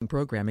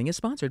programming is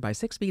sponsored by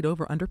 6 Feet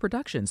Over Under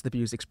Productions. The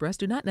views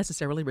expressed do not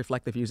necessarily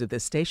reflect the views of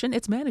this station,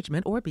 its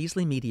management, or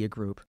Beasley Media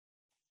Group.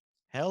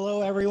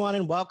 Hello, everyone,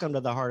 and welcome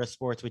to the Heart of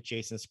Sports with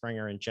Jason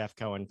Springer and Jeff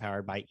Cohen,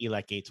 powered by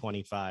ELEC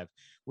 825.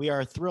 We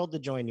are thrilled to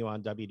join you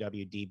on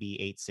WWDB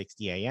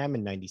 860 AM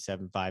and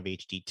 97.5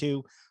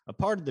 HD2, a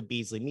part of the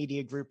Beasley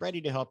Media Group, ready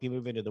to help you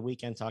move into the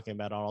weekend talking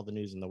about all the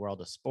news in the world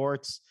of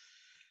sports.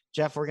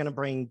 Jeff, we're going to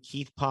bring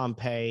Keith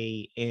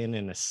Pompey in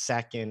a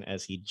second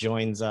as he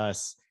joins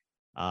us.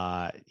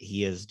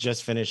 He is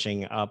just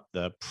finishing up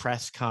the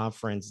press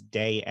conference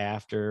day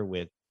after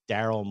with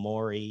Daryl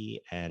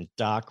Morey and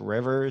Doc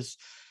Rivers.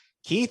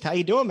 Keith, how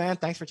you doing, man?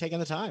 Thanks for taking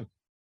the time.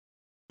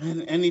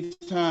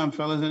 Anytime,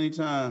 fellas,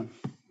 anytime.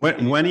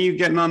 When are you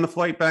getting on the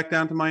flight back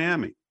down to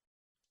Miami?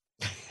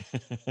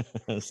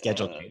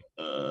 Scheduled.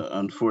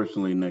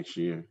 Unfortunately, next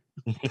year.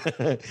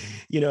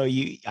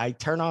 I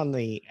turn on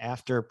the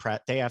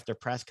day after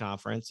press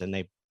conference, and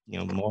they,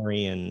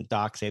 Maury and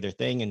Doc say their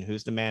thing, and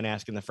who's the man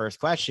asking the first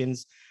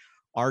questions?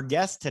 Our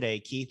guest today,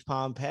 Keith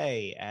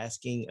Pompey,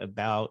 asking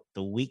about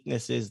the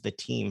weaknesses the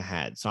team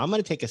had. So I'm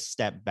going to take a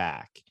step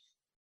back.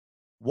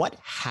 What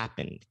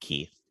happened,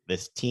 Keith?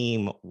 This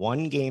team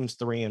won games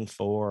 3 and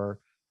 4,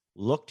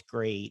 looked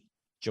great.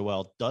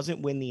 Joel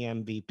doesn't win the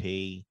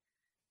MVP,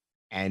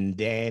 and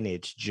then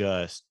it's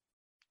just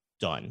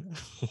done.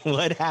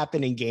 What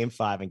happened in game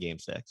 5 and game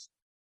 6?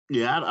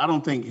 Yeah, I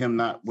don't think him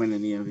not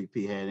winning the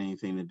MVP had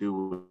anything to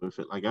do with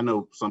it. Like, I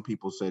know some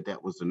people said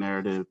that was the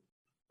narrative,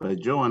 but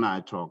Joe and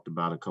I talked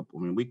about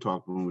we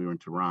talked when we were in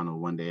Toronto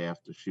one day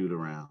after shoot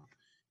around,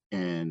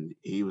 and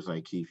he was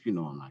like, Keith,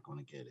 I'm not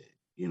going to get it.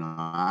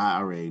 I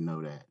already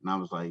know that. And I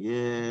was like,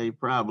 yeah, you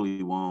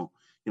probably won't,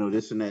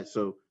 this and that.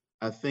 So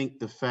I think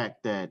the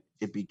fact that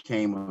it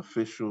became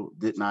official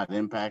did not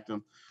impact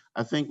him.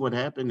 I think what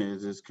happened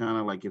is kind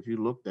of like, if you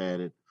looked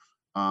at it,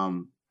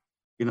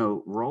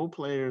 role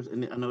players,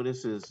 and I know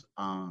this is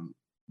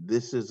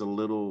a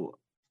little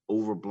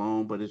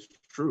overblown, but it's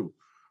true.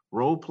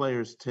 Role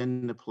players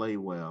tend to play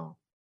well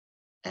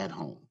at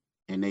home,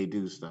 and they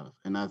do stuff.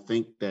 And I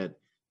think that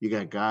you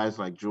got guys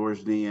like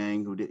George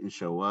Niang who didn't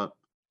show up.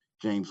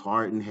 James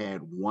Harden had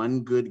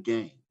one good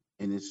game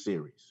in this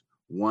series,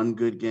 one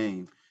good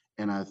game.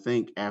 And I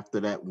think after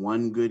that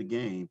one good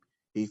game,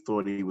 he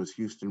thought he was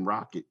Houston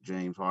Rocket,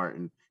 James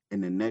Harden, in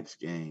the next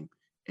game,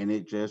 and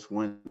it just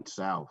went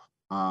south.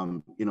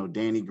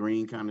 Danny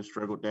Green kind of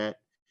struggled that.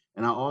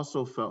 And I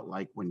also felt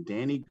like when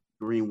Danny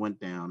Green went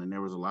down, and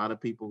there was a lot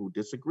of people who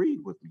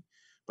disagreed with me,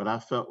 but I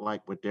felt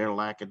like with their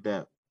lack of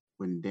depth,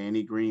 when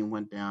Danny Green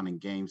went down in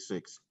game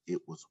 6, it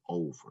was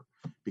over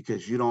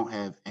because you don't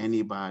have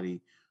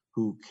anybody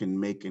who can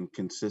make a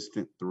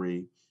consistent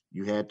 3.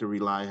 You had to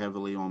rely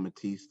heavily on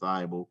Matisse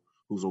Thybulle,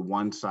 who's a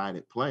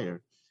one-sided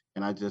player.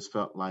 And I just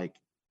felt like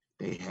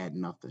they had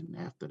nothing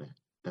after that.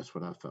 That's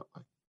what I felt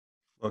like.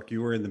 Look,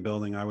 you were in the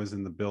building. I was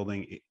in the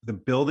building. The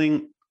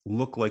building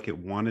looked like it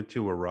wanted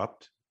to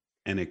erupt,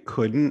 and it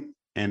couldn't.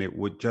 And it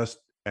would just,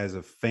 as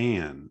a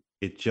fan,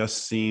 it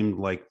just seemed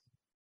like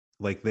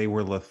they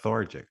were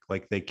lethargic.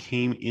 Like they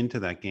came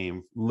into that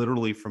game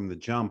literally from the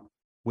jump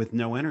with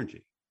no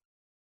energy.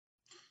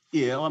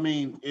 Yeah,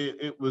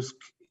 it was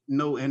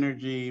no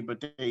energy,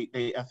 but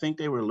I think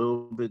they were a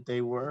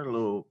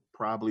little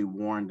probably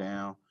worn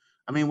down.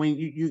 When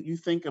you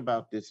think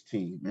about this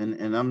team,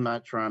 and I'm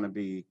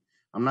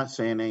not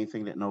saying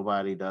anything that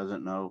nobody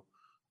doesn't know.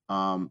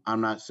 I'm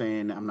not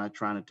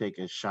trying to take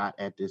a shot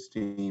at this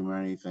team or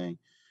anything.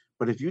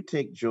 But if you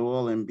take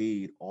Joel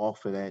Embiid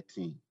off of that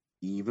team,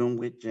 even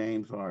with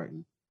James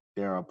Harden,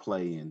 they're a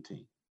play-in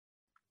team.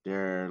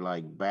 They're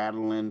like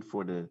battling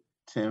for the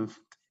 10th,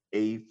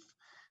 8th,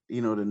 the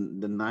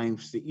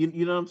 9th.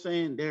 You know what I'm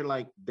saying? They're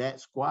like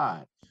that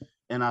squad.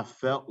 And I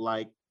felt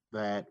like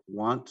that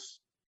once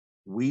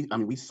we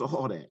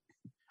saw that.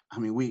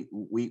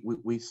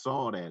 We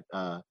saw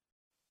that.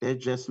 They're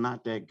just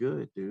not that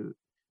good, dude.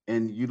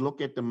 And you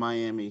look at the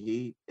Miami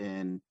Heat,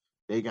 and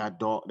they have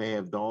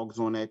dogs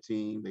on that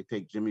team. They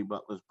take Jimmy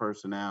Butler's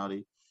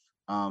personality.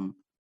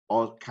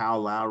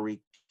 Kyle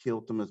Lowry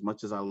killed them. As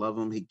much as I love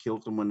him, he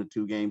killed them in the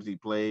 2 games he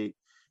played.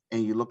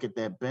 And you look at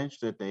that bench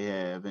that they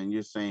have, and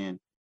you're saying,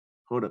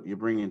 hold up, you're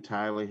bringing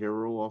Tyler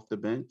Hero off the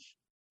bench.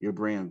 You're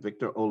bringing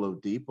Victor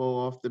Oladipo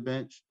off the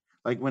bench.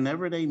 Like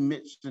whenever they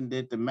mixed and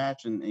did the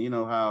match, and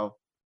how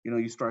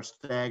you start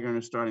staggering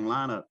the starting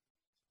lineup.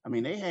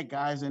 They had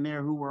guys in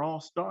there who were all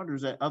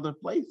starters at other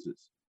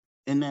places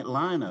in that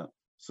lineup.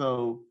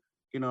 So,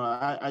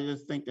 I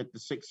just think that the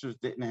Sixers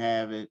didn't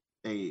have it.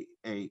 They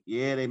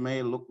may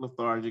have looked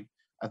lethargic,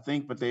 I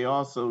think, but they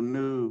also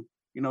knew,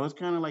 it's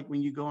kind of like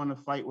when you go in a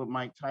fight with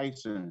Mike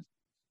Tyson,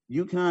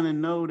 you kind of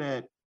know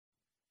that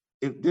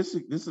if this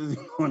isn't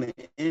going to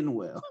end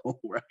well,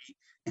 right?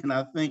 And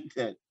I think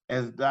that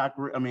as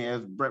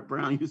Brett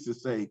Brown used to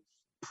say,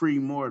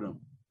 pre-mortem,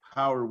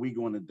 how are we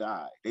going to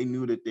die? They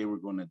knew that they were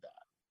going to die.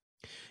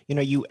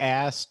 You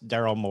asked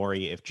Daryl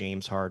Morey if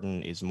James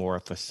Harden is more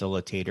a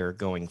facilitator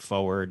going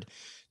forward.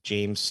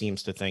 James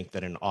seems to think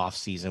that an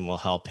offseason will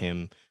help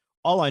him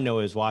All I know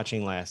is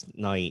watching last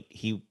night,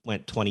 he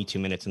went 22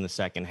 minutes in the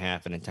second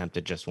half and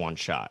attempted just one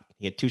shot.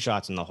 He had 2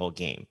 shots in the whole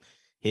game.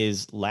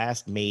 His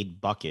last made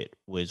bucket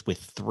was with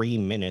 3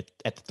 minutes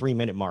at the 3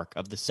 minute mark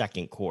of the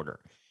second quarter.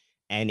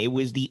 And it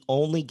was the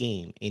only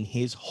game in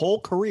his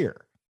whole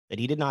career that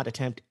he did not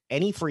attempt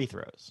any free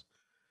throws.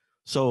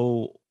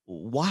 So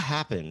what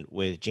happened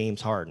with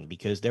James Harden?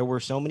 Because there were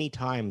so many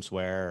times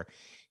where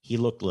he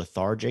looked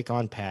lethargic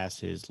on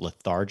passes,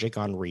 lethargic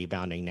on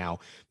rebounding. Now,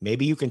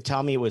 maybe you can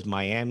tell me it was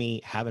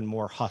Miami having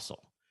more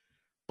hustle,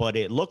 but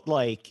it looked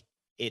like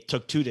it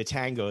took two to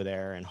tango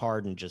there, and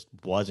Harden just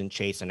wasn't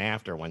chasing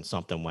after when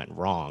something went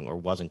wrong or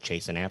wasn't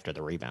chasing after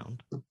the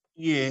rebound.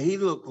 Yeah, he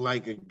looked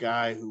like a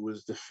guy who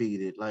was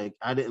defeated. Like,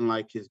 I didn't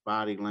like his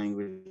body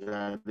language.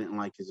 I didn't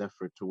like his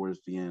effort towards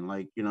the end.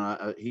 Like,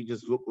 he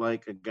just looked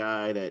like a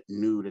guy that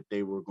knew that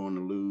they were going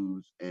to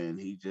lose,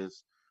 and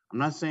I'm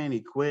not saying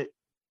he quit,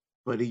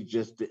 but he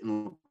just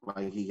didn't look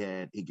like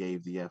he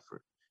gave the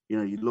effort.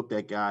 You looked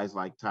at guys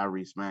like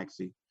Tyrese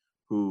Maxey,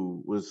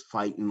 who was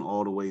fighting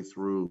all the way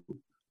through,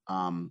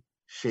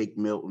 Shake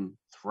Milton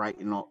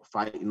fighting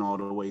all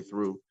the way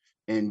through,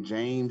 and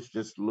James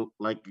just looked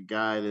like a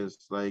guy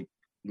that's like,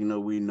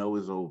 we know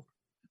is over,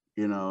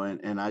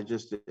 and I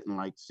just didn't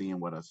like seeing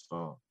what I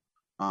saw.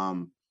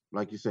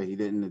 Like you said, he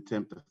didn't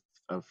attempt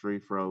a free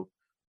throw.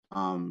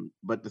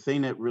 But the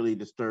thing that really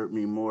disturbed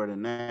me more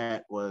than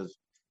that was,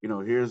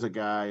 here's a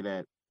guy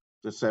that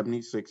the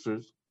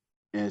 76ers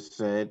has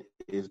said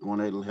is going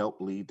to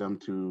help lead them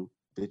to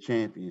the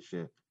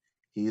championship.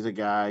 He's a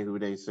guy who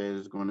they said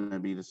is going to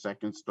be the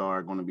second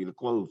star, going to be the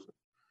closer.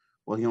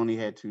 Well, he only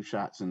had 2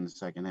 shots in the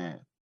second half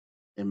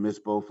and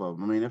missed both of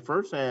them. I mean, the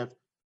first half,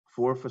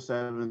 4 for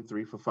 7,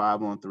 3 for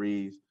 5 on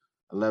threes,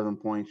 11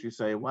 points. You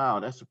say, wow,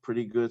 that's a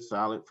pretty good,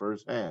 solid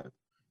first half.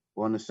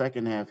 Well, in the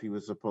second half, he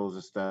was supposed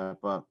to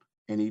step up,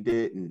 and he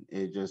didn't.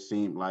 It just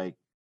seemed like,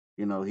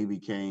 he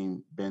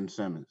became Ben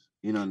Simmons.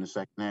 In the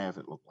second half,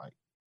 it looked like.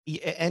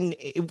 Yeah, and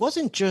it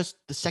wasn't just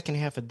the second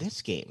half of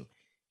this game.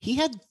 He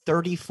had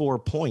 34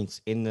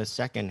 points in the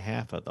second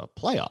half of the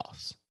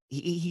playoffs.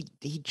 He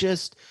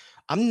just,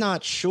 I'm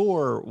not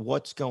sure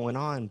what's going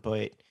on,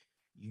 but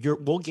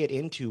we'll get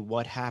into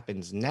what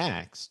happens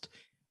next.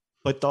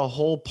 But the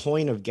whole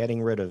point of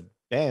getting rid of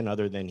Ben,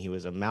 other than he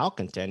was a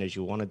malcontent, is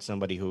you wanted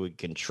somebody who would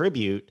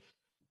contribute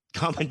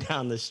coming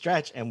down the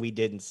stretch, and we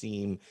didn't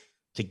seem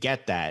to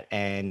get that.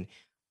 And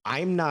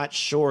I'm not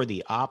sure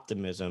the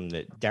optimism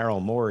that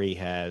Daryl Morey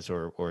has,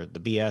 or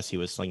the BS he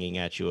was slinging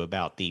at you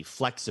about the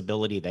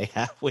flexibility they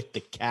have with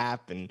the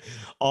cap and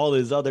all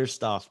this other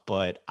stuff,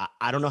 but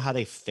I don't know how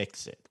they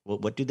fix it.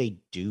 What do they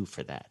do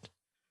for that?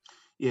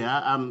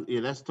 Yeah,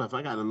 that's tough.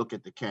 I got to look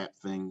at the cap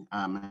thing.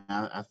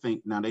 I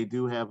think now they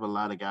do have a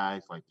lot of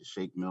guys like the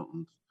Shake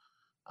Miltons,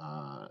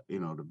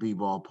 the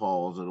B-ball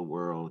Pauls of the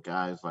world,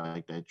 guys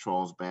like that,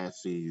 Charles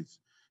Bassies.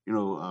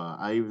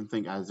 I even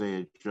think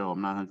Isaiah Joe,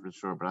 I'm not 100%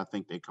 sure, but I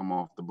think they come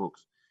off the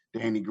books.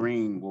 Danny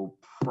Green will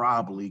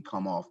probably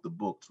come off the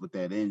books with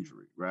that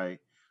injury, right?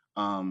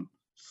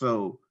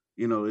 So,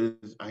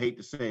 I hate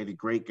to say it, a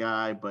great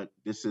guy, but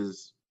this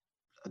is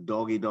a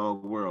doggy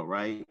dog world,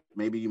 right?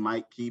 Maybe you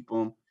might keep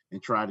him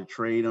and try to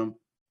trade him,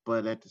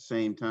 but at the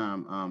same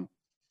time,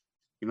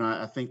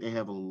 I think they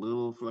have a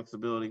little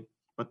flexibility,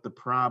 but the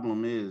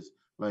problem is,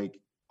 like,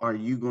 are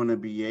you going to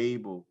be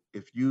able,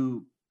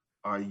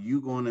 are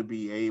you going to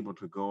be able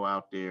to go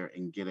out there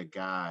and get a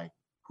guy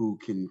who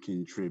can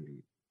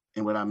contribute?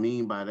 And what I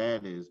mean by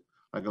that is,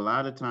 like, a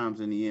lot of times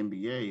in the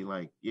NBA,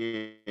 like,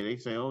 yeah, they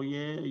say, oh,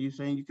 yeah, you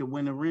saying you can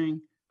win a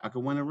ring? I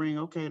can win a ring.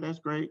 Okay, that's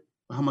great.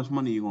 But how much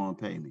money are you going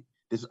to pay me?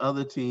 This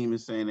other team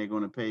is saying they're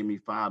going to pay me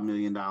 $5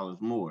 million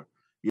more.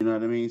 You know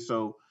what I mean?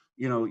 So,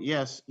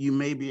 yes, you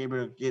may be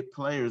able to get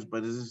players,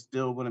 but is it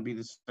still going to be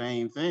the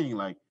same thing?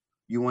 Like,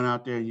 you went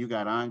out there and you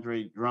got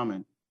Andre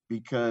Drummond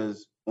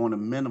because on a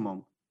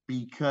minimum,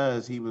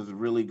 because he was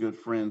really good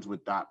friends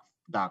with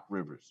Doc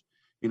Rivers.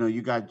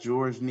 You got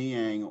George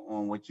Niang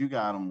on what you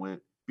got him with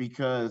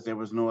because there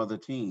was no other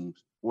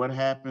teams. What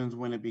happens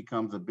when it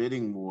becomes a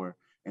bidding war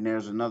and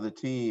there's another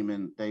team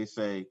and they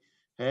say,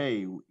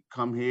 hey,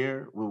 come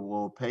here,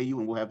 we'll pay you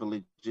and we'll have a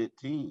legit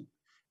team.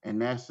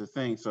 And that's the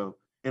thing. So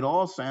it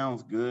all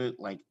sounds good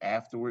like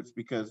afterwards,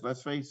 because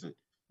let's face it,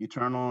 you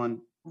turn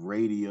on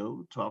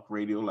radio, talk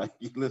radio like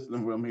you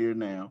listening from here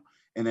now,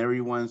 and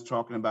everyone's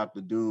talking about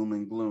the doom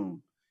and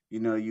gloom.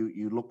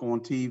 You look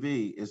on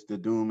TV, it's the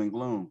doom and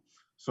gloom.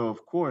 So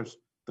of course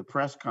the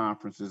press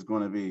conference is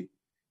going to be,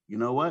 you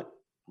know what?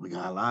 We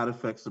got a lot of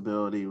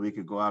flexibility. We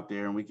could go out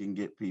there and we can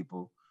get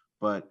people.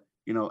 But,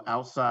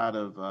 outside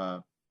of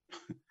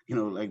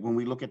like when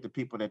we look at the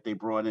people that they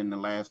brought in the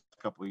last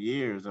couple of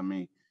years, I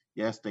mean,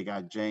 yes, they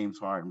got James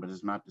Harden, but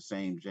it's not the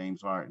same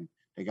James Harden.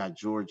 They got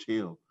George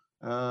Hill.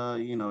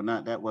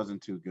 Not that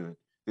wasn't too good.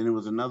 Then there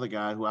was another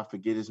guy who I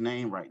forget his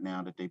name right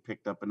now that they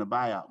picked up in the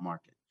buyout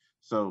market.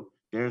 So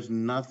there's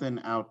nothing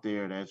out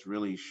there that's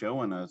really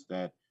showing us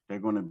that they're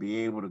going to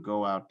be able to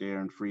go out there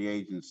in free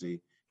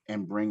agency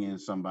and bring in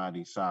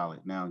somebody solid.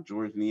 Now,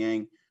 George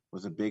Niang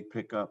was a big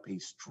pickup. He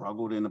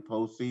struggled in the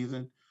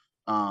postseason,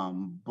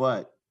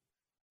 But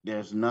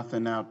there's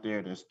nothing out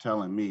there that's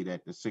telling me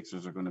that the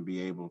Sixers are going to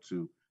be able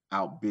to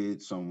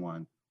outbid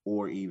someone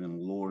or even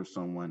lure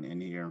someone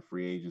in here in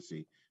free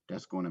agency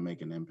that's going to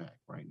make an impact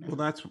right now.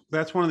 Well,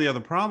 that's one of the other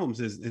problems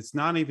is it's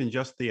not even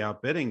just the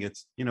outbidding.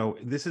 It's,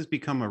 this has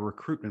become a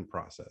recruitment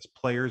process,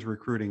 players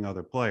recruiting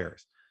other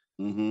players.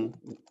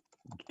 Mm-hmm.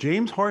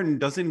 James Harden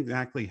doesn't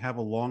exactly have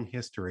a long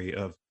history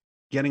of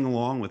getting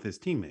along with his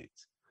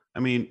teammates. I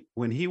mean,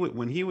 when he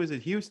was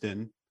at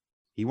Houston,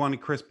 he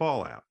wanted Chris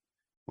Paul out.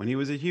 When he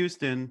was at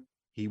Houston,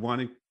 he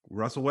wanted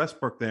Russell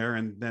Westbrook there,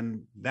 and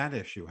then that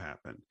issue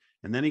happened.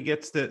 And then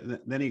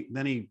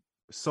he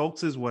sulks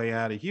his way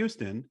out of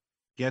Houston,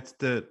 gets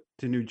to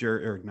New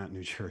Jersey, or not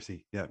New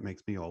Jersey. Yeah, it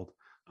makes me old.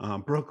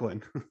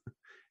 Brooklyn,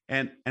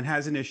 and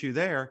has an issue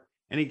there.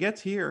 And he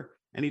gets here,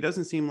 and he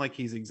doesn't seem like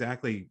he's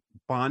exactly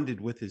bonded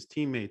with his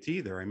teammates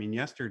either. I mean,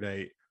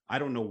 yesterday, I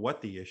don't know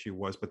what the issue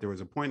was, but there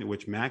was a point at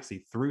which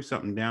Maxey threw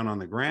something down on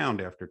the ground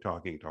after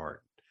talking to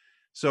Harden.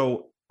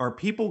 So are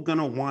people going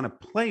to want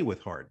to play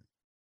with Harden?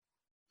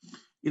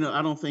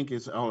 I don't think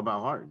it's all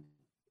about Harden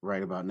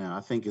right about now.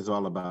 I think it's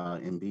all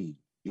about Embiid.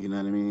 You know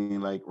what I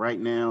mean? Like right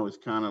now, it's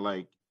kind of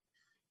like,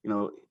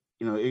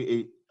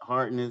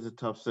 Harden is a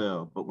tough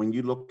sell. But when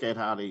you look at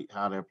how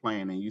they're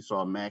playing, and you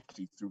saw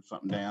Maxey threw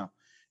something down,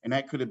 and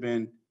that could have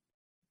been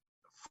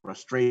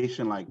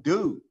frustration, like,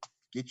 dude,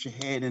 get your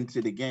head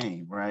into the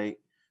game, right?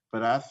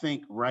 But I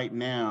think right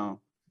now,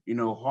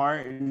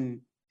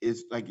 Harden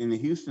is like in the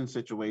Houston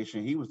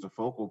situation, he was the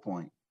focal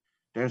point.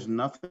 There's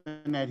nothing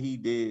that he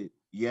did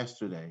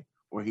yesterday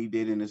or he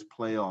did in his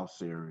playoff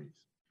series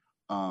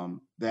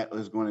that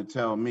was going to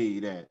tell me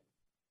that,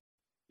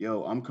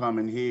 I'm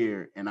coming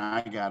here and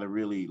I got to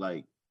really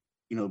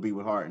be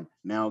with Harden.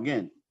 Now,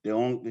 again,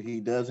 he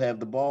does have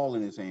the ball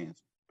in his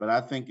hands, but I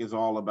think it's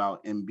all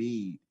about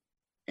Embiid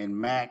and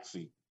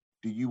Maxey.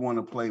 Do you want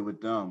to play with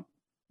them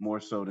more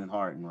so than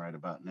Harden right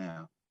about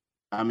now?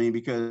 I mean,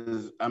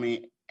 because,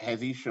 has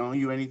he shown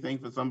you anything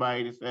for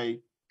somebody to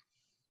say,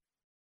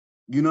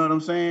 you know what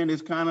I'm saying?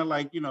 It's kind of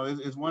like,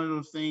 it's one of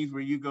those things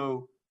where you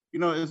go,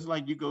 it's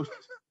like you go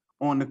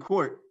on the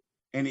court,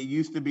 and it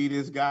used to be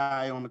this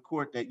guy on the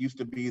court that used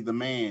to be the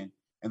man.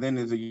 And then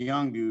there's a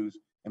young dudes,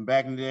 and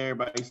back in the day,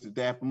 everybody used to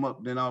dap him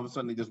up. Then all of a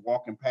sudden, they just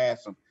walking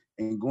past him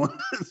and going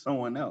to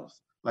someone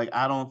else. Like,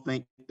 I don't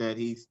think that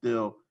he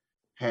still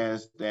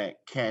has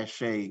that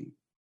cachet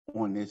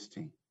on this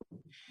team.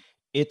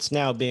 It's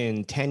now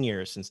been 10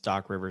 years since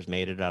Doc Rivers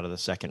made it out of the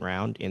second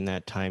round. In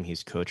that time,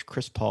 he's coached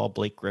Chris Paul,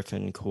 Blake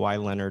Griffin,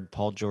 Kawhi Leonard,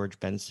 Paul George,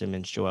 Ben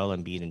Simmons, Joel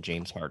Embiid, and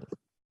James Harden.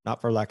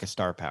 Not for lack of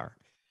star power.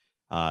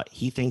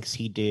 He thinks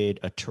he did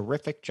a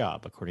terrific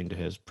job, according to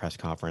his press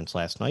conference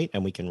last night,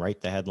 and we can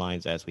write the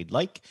headlines as we'd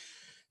like.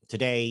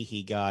 Today,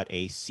 he got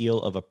a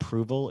seal of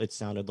approval, it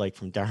sounded like,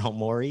 from Daryl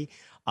Morey.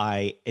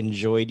 I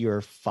enjoyed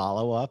your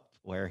follow-up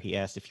where he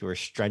asked if you were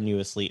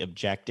strenuously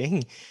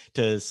objecting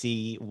to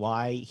see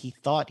why he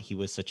thought he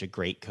was such a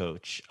great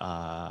coach.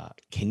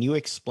 Can you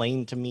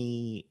explain to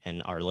me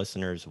and our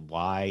listeners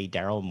why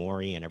Daryl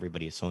Morey and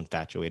everybody is so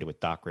infatuated with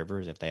Doc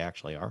Rivers, if they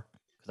actually are?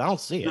 Because I don't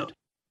see it.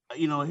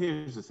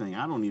 Here's the thing.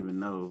 I don't even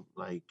know,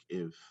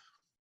 if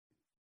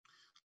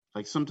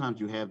sometimes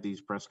you have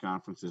these press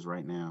conferences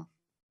right now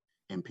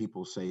and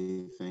people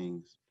say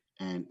things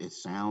and it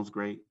sounds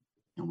great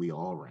and we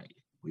all write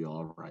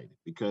it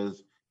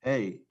because,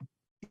 hey,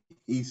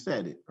 he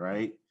said it,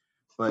 right?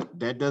 But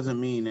that doesn't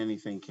mean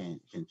anything can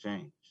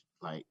change.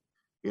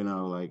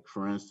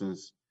 For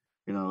instance,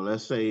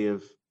 let's say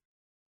if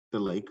the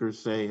Lakers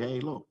say,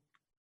 hey, look,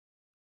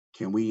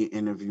 can we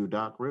interview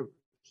Doc Rivers?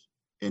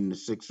 And the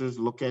Sixers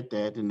look at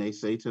that and they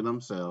say to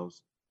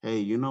themselves, hey,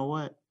 you know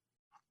what?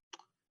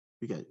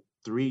 We got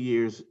 3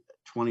 years,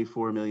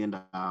 $24 million.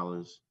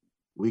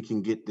 We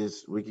can get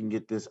this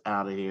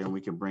out of here and we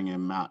can bring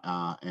him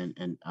out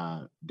and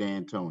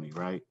D'Antoni,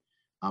 right?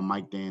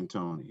 Mike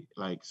D'Antoni.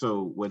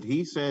 So what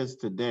he says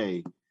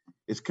today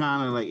is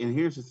kind of and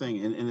here's the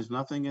thing, and it's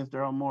nothing against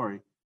Daryl Morey,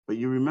 but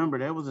you remember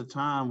there was a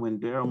time when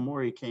Daryl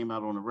Morey came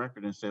out on the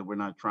record and said, we're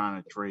not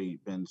trying to trade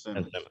Ben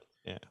Simmons.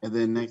 Yeah. And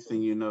then next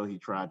thing you know, he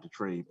tried to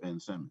trade Ben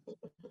Simmons.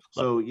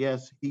 So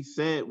yes, he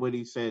said what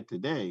he said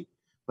today,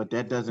 but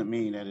that doesn't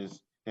mean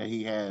that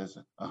he has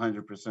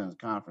 100%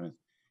 confidence.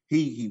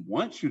 He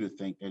wants you to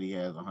think that he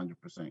has 100%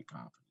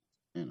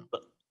 confidence.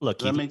 Look,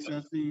 does that make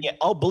sense to you? Yeah.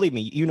 Oh, believe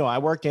me, I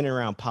worked in and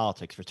around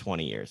politics for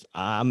 20 years.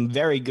 I'm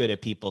very good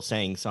at people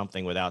saying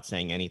something without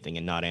saying anything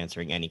and not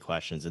answering any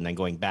questions and then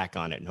going back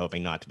on it and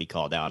hoping not to be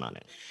called out on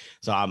it.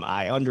 So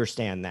I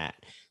understand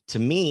that. To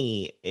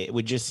me, it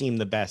would just seem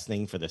the best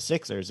thing for the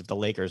Sixers if the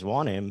Lakers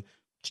want him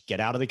to get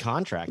out of the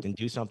contract and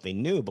do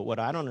something new. But what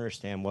I don't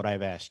understand, what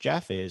I've asked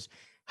Jeff is,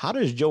 how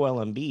does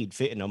Joel Embiid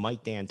fit in a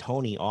Mike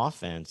D'Antoni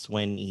offense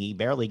when he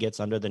barely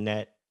gets under the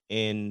net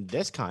in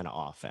this kind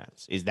of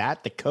offense? Is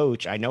that the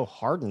coach? I know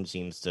Harden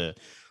seems to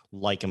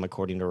like him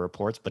according to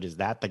reports, but is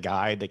that the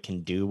guy that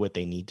can do what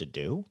they need to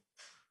do?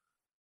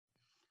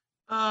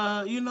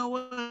 You know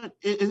what?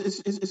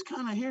 It's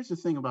kind of, here's the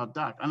thing about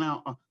Doc.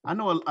 I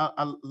know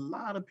a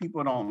lot of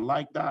people don't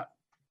like Doc,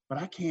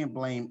 but I can't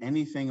blame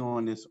anything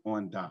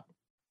on Doc,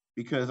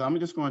 because I'm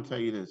just going to tell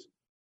you this.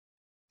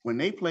 When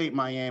they played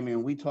Miami,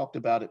 and we talked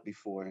about it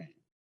before,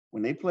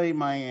 when they played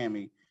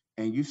Miami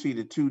and you see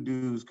the two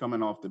dudes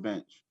coming off the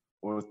bench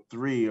or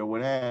three or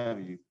what have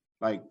you,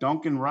 like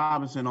Duncan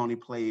Robinson only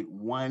played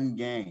one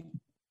game.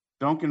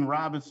 Duncan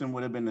Robinson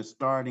would have been the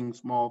starting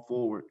small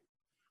forward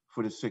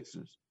for the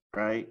Sixers,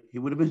 right? He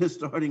would have been the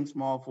starting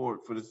small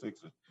forward for the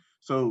Sixers.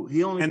 So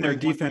he only And their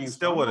played one game. defense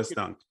still would have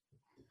stunk.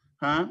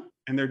 Huh?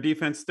 And their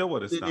defense still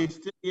would have stunk.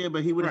 Yeah,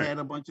 but he would have Right. had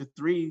a bunch of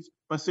threes.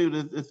 But see,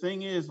 the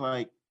thing is,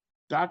 like,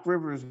 Doc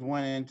Rivers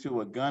went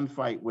into a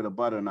gunfight with a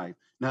butter knife.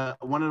 Now,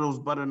 one of those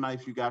butter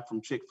knives you got from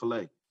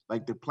Chick-fil-A,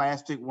 like the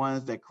plastic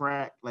ones that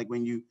crack, like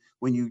when you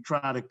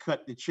try to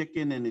cut the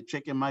chicken and the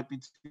chicken might be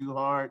too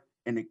hard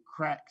and it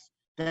cracks.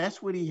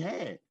 That's what he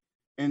had.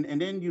 And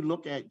then you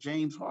look at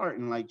James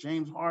Harden, like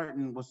James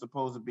Harden was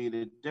supposed to be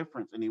the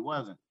difference, and he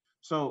wasn't.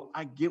 So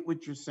I get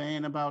what you're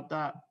saying about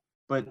Doc,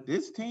 but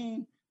this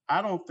team,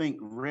 I don't think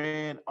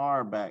Red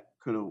Auerbach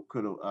could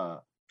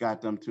have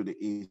got them to the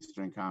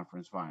Eastern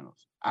Conference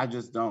Finals. I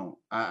just don't.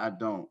 I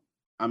don't.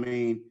 I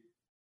mean,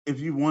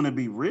 if you want to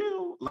be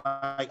real,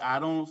 like, I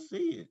don't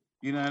see it.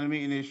 You know what I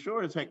mean? And it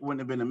sure as heck wouldn't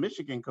have been a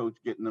Michigan coach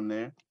getting them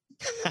there.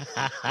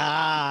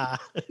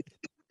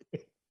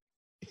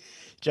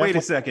 Jeff, Wait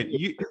a second.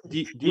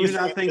 Do you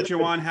not think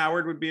Juwan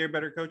Howard would be a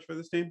better coach for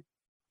this team?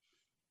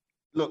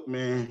 Look,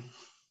 man,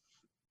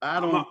 I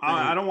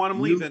don't want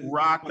him leaving.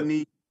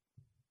 Rockne.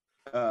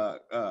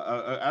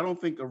 I don't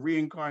think a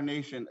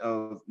reincarnation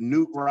of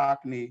Newt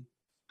Rockne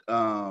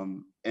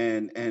and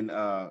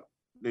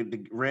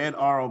the Red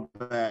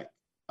Auerbach,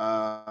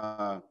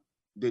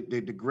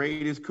 the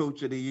greatest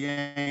coach of the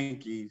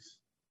Yankees,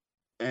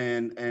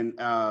 and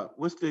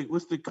what's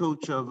the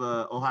coach of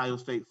Ohio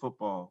State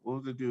football? What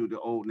was the dude? The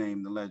old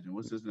name, the legend.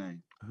 What's his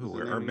name? Who?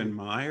 Urban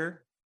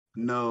Meyer?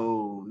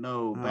 No.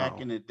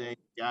 Back in the day,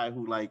 guy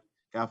who like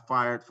got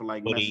fired for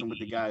like messing with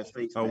the guy's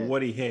face. Oh,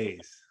 Woody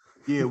Hayes.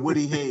 Yeah,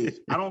 Woody Hayes.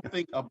 I don't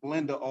think a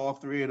blend of all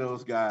three of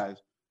those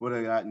guys would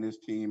have gotten this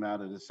team out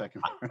of the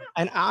second round.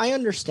 And I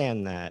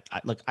understand that.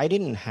 Look, I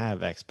didn't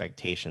have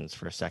expectations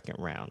for a second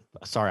round.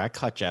 Sorry, I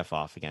cut Jeff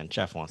off again.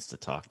 Jeff wants to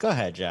talk. Go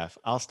ahead, Jeff.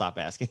 I'll stop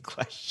asking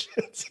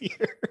questions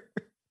here.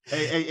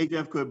 Hey,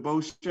 Jeff, could Bo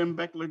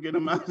Schembechler get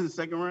him out of the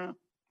second round?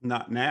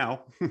 Not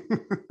now.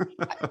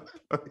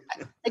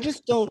 I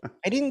just don't.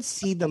 I didn't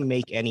see them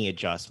make any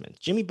adjustments.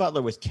 Jimmy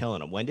Butler was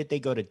killing him. When did they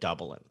go to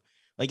double him?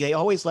 Like, they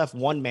always left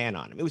one man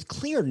on him. It was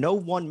clear no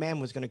one man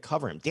was going to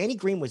cover him. Danny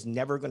Green was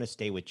never going to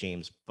stay with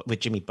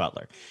Jimmy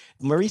Butler.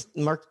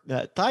 Mark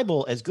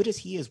Thibault, as good as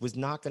he is, was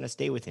not going to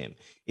stay with him.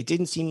 It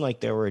didn't seem like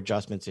there were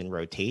adjustments in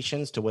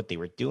rotations to what they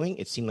were doing.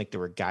 It seemed like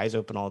there were guys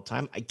open all the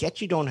time. I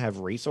get you don't have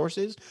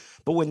resources,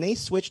 but when they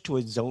switched to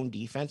a zone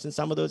defense in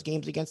some of those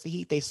games against the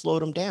Heat, they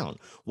slowed them down.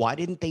 Why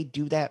didn't they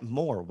do that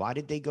more? Why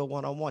did they go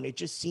one-on-one? It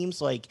just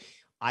seems like,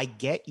 I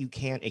get you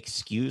can't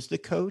excuse the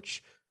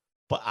coach,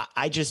 but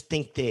I just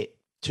think that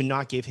to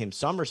not give him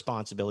some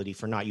responsibility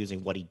for not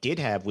using what he did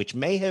have, which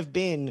may have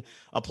been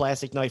a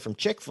plastic knife from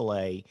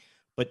Chick-fil-A,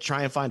 but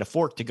try and find a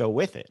fork to go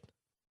with it.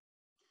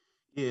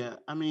 Yeah,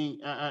 I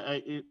mean,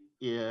 I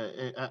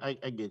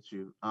get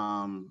you.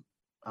 I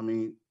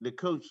mean, the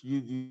coach,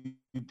 you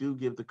do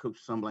give the coach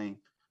some blame,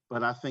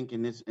 but I think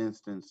in this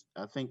instance,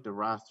 I think the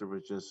roster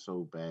was just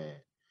so bad.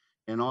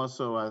 And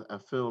also, I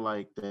feel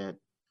like that,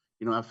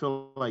 I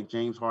feel like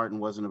James Harden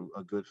wasn't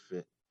a good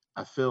fit.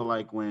 I feel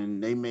like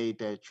when they made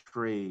that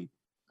trade,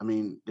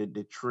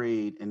 the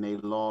trade, and they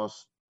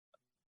lost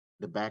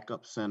the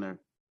backup center,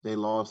 they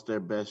lost their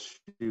best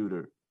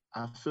shooter.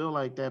 I feel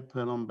like that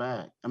put them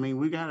back. I mean,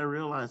 we got to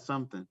realize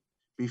something.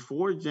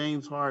 Before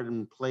James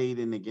Harden played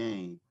in the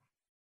game,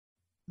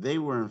 they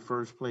were in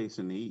first place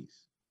in the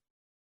East.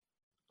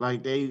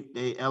 Like,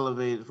 they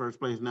elevated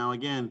first place. Now,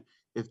 again,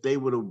 if they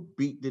would have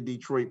beat the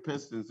Detroit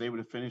Pistons, they would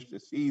have finished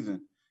the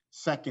season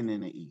second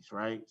in the East,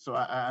 right? So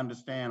I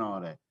understand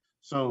all that.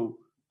 So,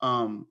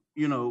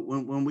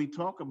 when we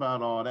talk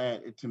about all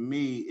that, to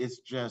me, it's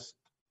just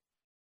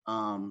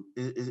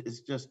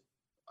it's just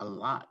a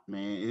lot,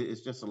 man.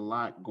 It's just a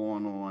lot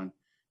going on,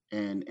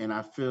 and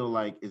I feel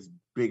like it's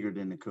bigger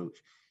than the coach.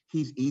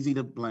 He's easy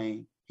to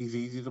blame.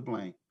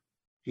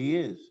 He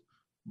is,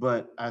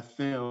 but I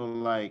feel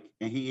like,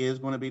 and he is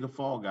going to be the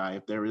fall guy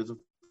if there is a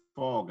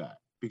fall guy,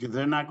 because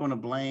they're not going to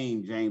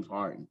blame James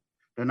Harden.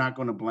 They're not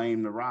going to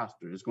blame the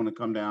roster. It's going to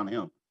come down to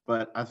him.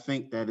 But I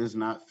think that is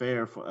not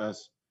fair for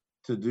us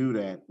to do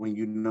that when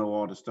you know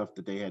all the stuff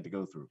that they had to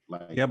go through.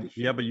 Like,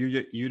 yeah, but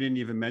you didn't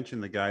even mention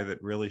the guy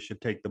that really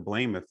should take the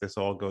blame if this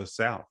all goes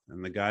south.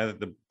 And the guy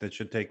that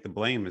should take the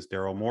blame is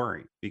Daryl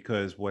Morey,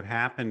 because what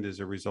happened as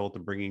a result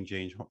of bringing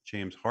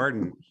James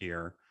Harden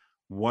here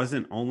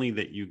wasn't only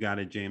that you got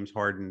a James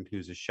Harden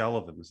who's a shell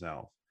of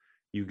himself.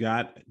 You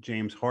got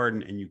James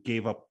Harden and you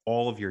gave up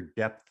all of your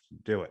depth to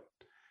do it.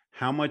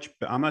 How much?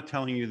 I'm not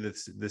telling you that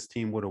this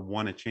team would have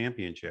won a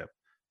championship,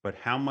 but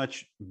how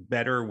much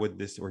better would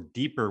this, or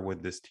deeper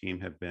would this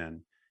team have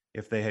been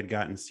if they had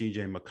gotten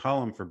CJ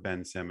McCollum for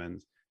Ben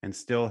Simmons and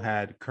still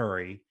had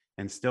Curry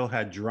and still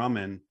had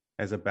Drummond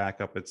as a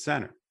backup at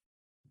center.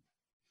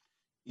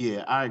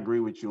 Yeah, I agree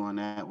with you on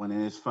that one.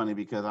 And it's funny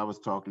because I was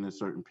talking to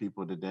certain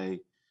people today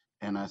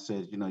and I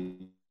said,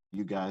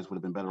 you guys would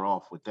have been better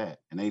off with that.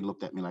 And they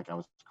looked at me like I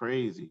was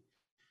crazy.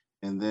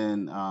 And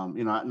then,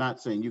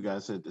 not saying you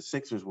guys said the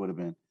Sixers would have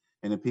been.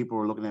 And the people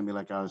were looking at me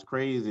like I was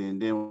crazy.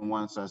 And then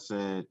once I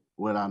said,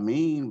 what I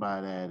mean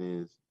by that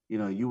is,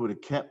 you would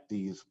have kept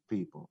these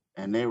people.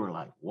 And they were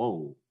like,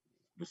 whoa,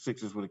 the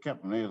Sixers would have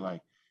kept them. They were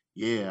like,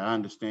 yeah, I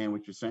understand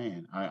what you're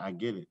saying. I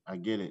get it. I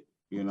get it.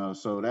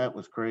 So that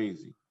was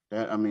crazy.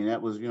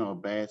 That was, a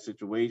bad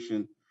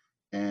situation.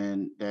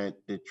 And that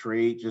the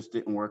trade just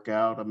didn't work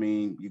out. I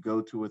mean, you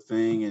go to a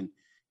thing and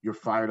you're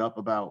fired up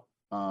about,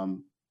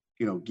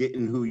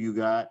 getting who you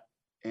got.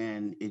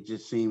 And it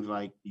just seems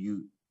like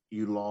you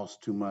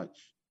lost too much.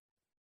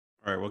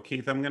 All right. Well,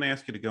 Keith, I'm going to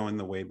ask you to go in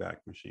the Wayback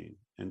Machine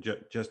and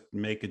just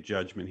make a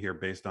judgment here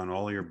based on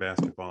all of your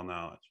basketball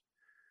knowledge.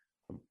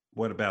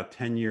 What about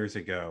 10 years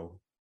ago,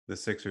 the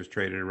Sixers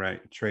traded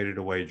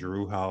away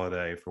Jrue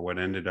Holiday for what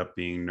ended up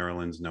being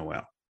Nerlens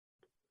Noel?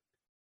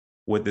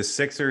 Would the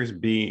Sixers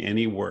be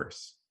any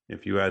worse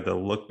if you had to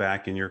look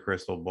back in your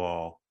crystal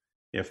ball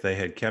if they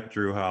had kept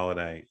Jrue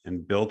Holiday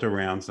and built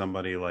around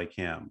somebody like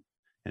him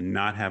and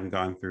not have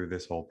gone through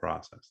this whole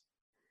process?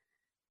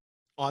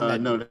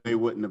 No, they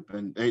wouldn't have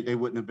been. They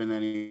wouldn't have been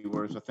any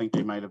worse. I think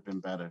they might have been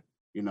better.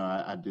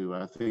 I do.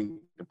 I think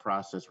the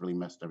process really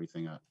messed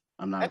everything up.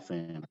 I'm not a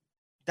fan.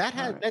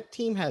 That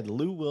team had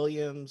Lou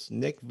Williams,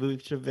 Nick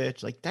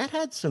Vucevic, like that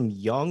had some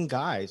young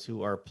guys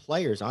who are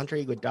players.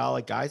 Andre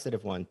Iguodala, guys that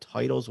have won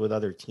titles with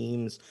other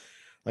teams.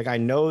 Like I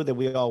know that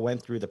we all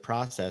went through the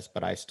process,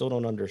 but I still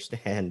don't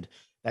understand.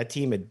 That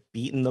team had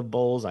beaten the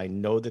Bulls. I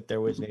know that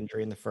there was an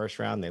injury in the first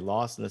round. They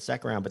lost in the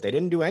second round, but they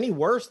didn't do any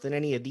worse than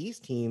any of these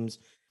teams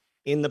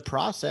in the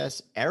process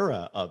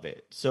era of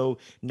it. So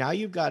now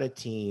you've got a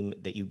team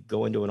that you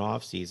go into an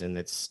offseason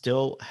that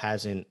still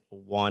hasn't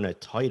won a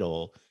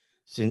title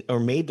or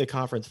made the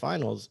conference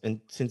finals and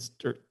since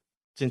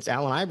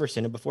Allen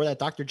Iverson and before that,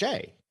 Dr.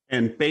 J.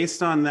 And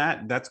based on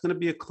that, that's going to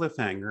be a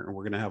cliffhanger. And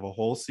we're going to have a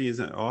whole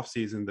off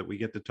season that we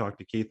get to talk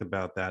to Keith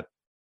about that.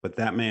 But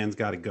that man's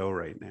got to go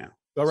right now.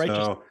 Go right,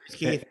 so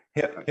Keith.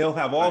 He'll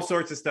have all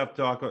sorts of stuff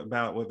to talk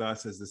about with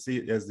us as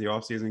the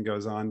off season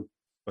goes on.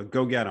 But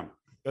go get him.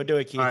 Go do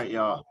it, Keith. All right,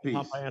 y'all. Peace.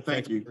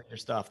 Thank you For your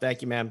stuff.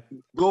 Thank you, man.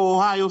 Go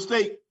Ohio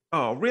State.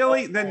 Oh,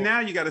 really? Then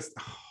now you got to.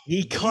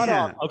 He cut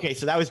off. Okay,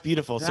 so that was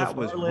beautiful. That so for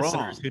was our wrong.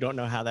 listeners who don't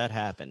know how that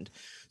happened,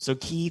 so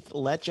Keith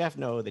let Jeff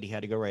know that he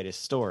had to go write his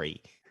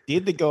story.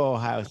 Did the Go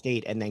Ohio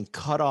State and then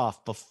cut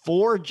off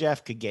before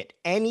Jeff could get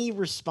any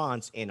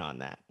response in on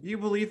that. You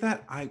believe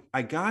that?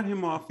 I got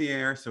him off the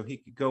air so he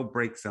could go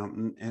break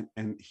something,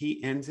 and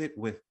he ends it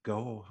with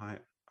Go Ohio.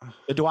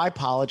 So do I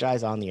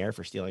apologize on the air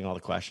for stealing all the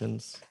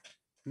questions?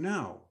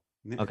 No.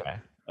 Okay.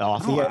 I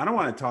don't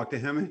want to talk to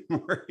him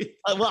anymore.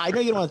 Well, I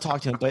know you don't want to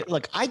talk to him, but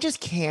look, I just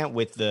can't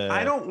with the.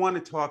 I don't want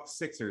to talk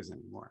Sixers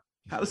anymore.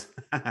 How's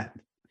that?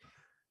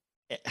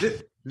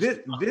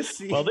 This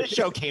season, well, this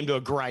show came to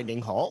a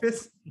grinding halt.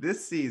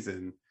 This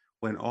season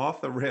went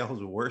off the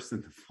rails worse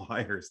than the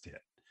Flyers did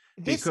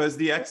because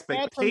the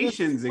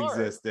expectations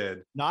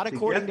existed. Not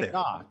according to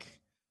Doc.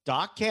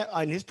 Doc can't.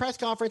 On his press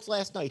conference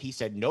last night, he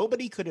said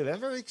nobody could have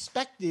ever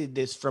expected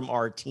this from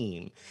our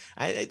team.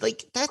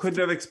 Couldn't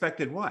have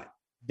expected what?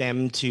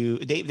 Them to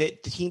the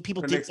team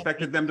people didn't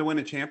expected them to win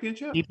a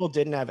championship. People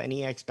didn't have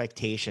any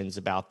expectations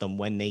about them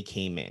when they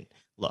came in.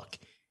 Look,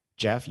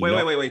 Jeff.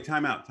 Wait.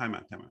 Time out.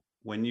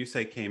 When you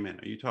say came in,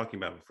 are you talking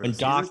about before the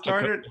season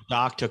started?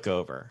 Doc took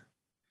over.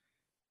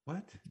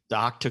 What?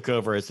 Doc took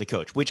over as the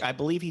coach, which I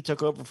believe he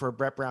took over for a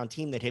Brett Brown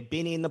team that had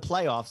been in the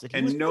playoffs.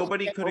 And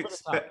nobody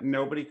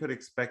could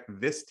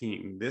expect this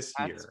team this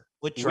year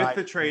with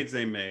the trades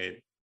they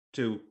made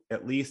to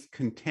at least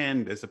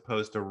contend as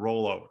opposed to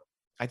roll over.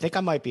 I think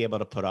I might be able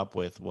to put up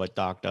with what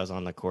Doc does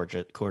on the court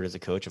as a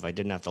coach if I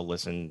didn't have to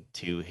listen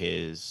to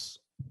his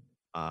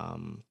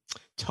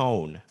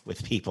tone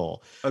with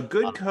people. A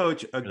good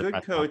coach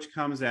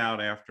comes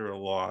out after a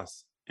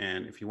loss,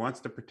 and if he wants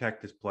to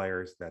protect his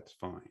players, that's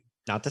fine.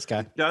 Not this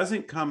guy. He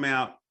doesn't come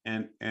out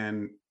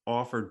and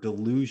offer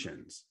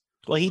delusions.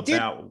 Well, he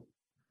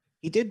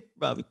did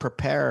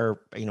prepare.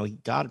 He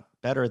got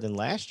better than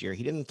last year.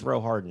 He didn't throw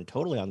Harden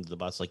totally under the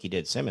bus like he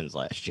did Simmons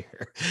last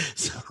year.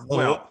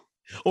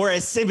 Or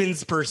as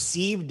Simmons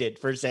perceived it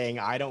for saying,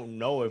 I don't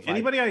know if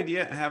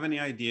have any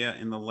idea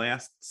in the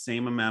last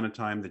same amount of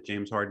time that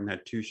James Harden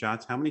had 2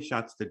 shots, how many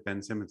shots did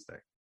Ben Simmons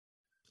take?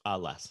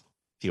 Less.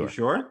 Fewer. You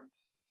sure?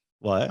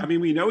 What? I mean,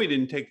 we know he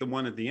didn't take the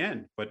one at the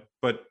end, but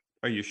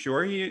are you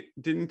sure he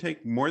didn't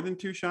take more than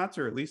 2 shots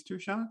or at least 2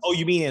 shots? Oh,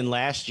 you mean in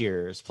last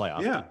year's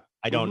playoff? Yeah.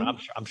 I don't know.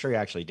 I'm sure he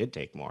actually did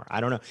take more.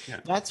 I don't know. Yeah.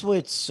 That's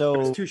what's so. It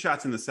was 2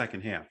 shots in the second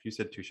half. You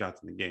said 2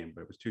 shots in the game,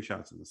 but it was 2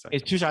 shots in the second.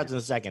 It's 2 shots in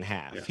the second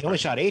half. Yeah, he only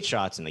shot 8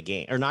 shots in the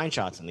game, or 9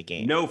 shots in the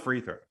game. No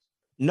free throws.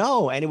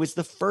 No, and it was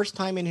the first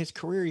time in his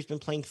career he's been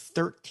playing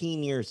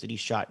 13 years that he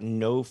shot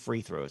no free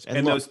throws.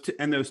 And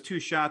those 2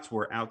 shots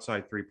were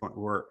outside the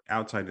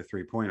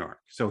 3-point arc.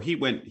 So he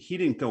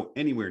didn't go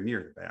anywhere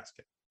near the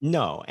basket.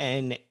 No,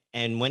 and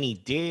And when he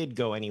did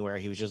go anywhere,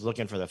 he was just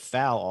looking for the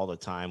foul all the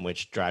time,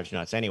 which drives you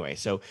nuts anyway.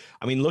 So,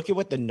 I mean, look at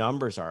what the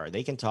numbers are.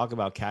 They can talk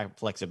about cap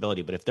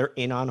flexibility, but if they're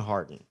in on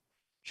Harden,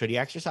 should he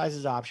exercise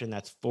his option,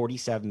 that's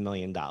 $47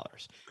 million.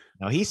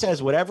 Now, he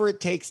says whatever it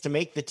takes to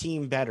make the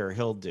team better,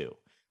 he'll do.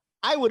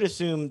 I would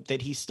assume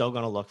that he's still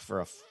going to look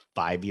for a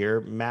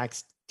 5-year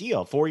max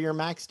deal, 4-year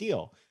max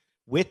deal.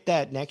 With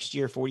that next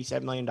year,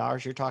 $47 million,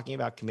 you're talking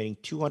about committing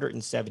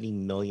 $270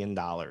 million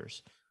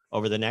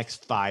over the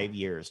next 5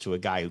 years to a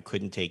guy who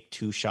couldn't take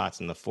 2 shots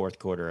in the fourth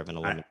quarter of an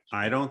elimination.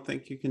 I don't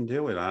think you can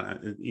do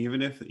it.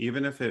 Even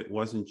if it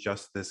wasn't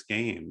just this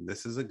game,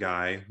 this is a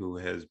guy who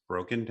has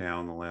broken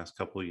down the last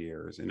couple of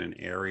years in an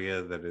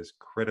area that is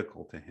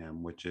critical to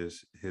him, which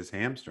is his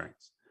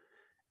hamstrings.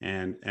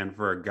 And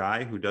for a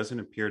guy who doesn't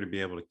appear to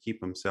be able to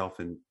keep himself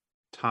in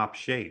top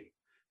shape,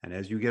 and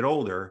as you get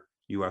older,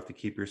 you have to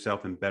keep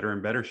yourself in better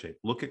and better shape.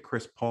 Look at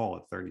Chris Paul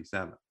at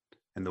 37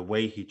 and the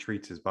way he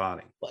treats his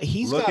body. Well,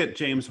 Look at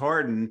James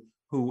Harden,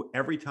 who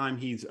every time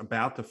he's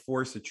about to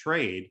force a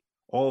trade,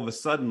 all of a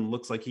sudden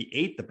looks like he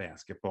ate the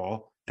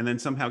basketball and then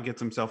somehow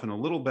gets himself in a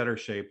little better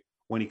shape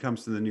when he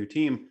comes to the new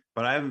team.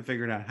 But I haven't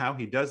figured out how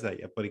he does that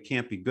yet, but it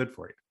can't be good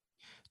for you.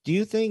 Do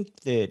you think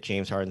that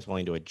James Harden's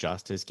willing to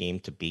adjust his game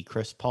to be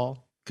Chris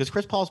Paul? Because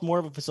Chris Paul's more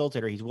of a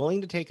facilitator. He's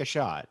willing to take a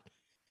shot,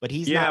 but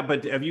he's not.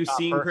 But have you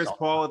seen Chris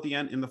Paul at the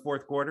end in the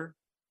fourth quarter?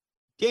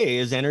 Yeah,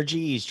 his energy,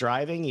 he's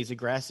driving, he's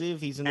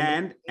aggressive, he's in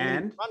the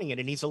and running it,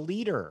 and he's a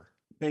leader.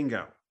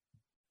 Bingo.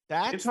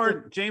 That's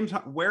hard.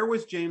 Where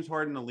was James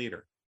Harden a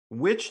leader?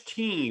 Which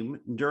team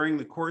during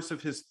the course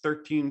of his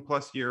 13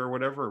 plus year or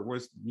whatever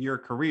was your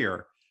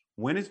career?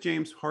 When has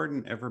James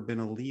Harden ever been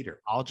a leader?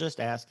 I'll just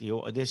ask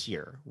you this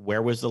year,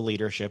 where was the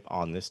leadership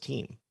on this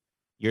team?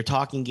 You're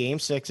talking game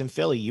 6 in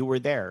Philly. You were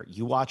there.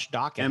 You watched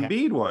Doc.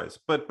 Embiid was,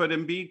 but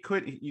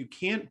Embiid you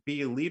can't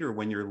be a leader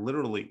when you're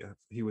literally,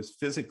 he was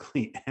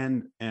physically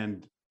and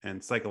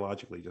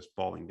psychologically just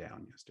falling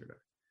down yesterday.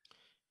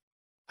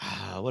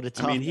 What a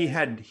tough. I mean, he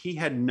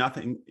had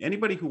nothing.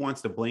 Anybody who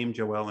wants to blame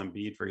Joel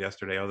Embiid for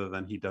yesterday, other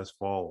than he does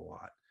fall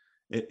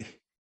a lot,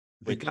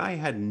 the guy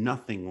had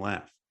nothing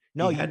left.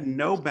 No, he had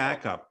no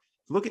backup.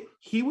 Look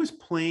he was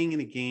playing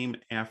in a game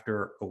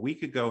after a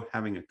week ago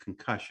having a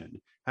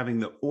concussion, having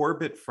the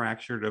orbit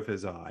fractured of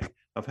his eye,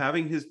 of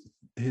having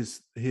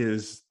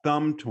his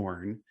thumb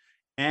torn,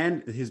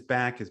 and his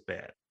back is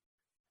bad.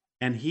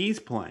 And he's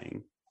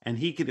playing, and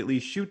he could at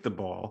least shoot the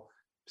ball.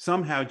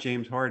 Somehow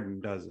James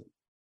Harden doesn't.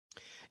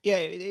 Yeah,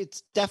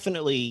 it's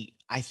definitely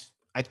I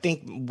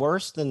think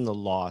worse than the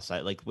loss,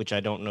 which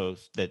I don't know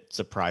if that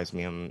surprised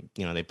me.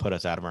 They put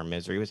us out of our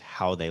misery, was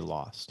how they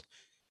lost.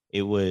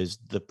 It was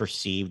the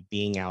perceived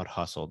being out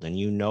hustled. And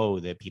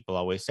that people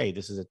always say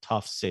this is a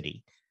tough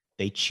city.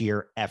 They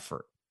cheer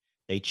effort.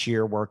 They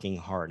cheer working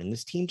hard. And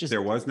this team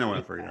there was no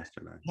effort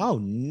yesterday. No,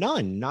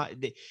 none.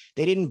 They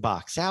didn't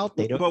box out.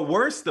 But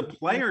worse, the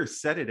players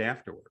said it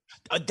afterwards.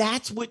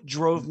 That's what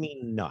drove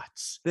me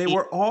nuts. They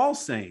were all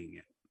saying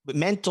it. But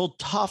mental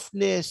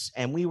toughness,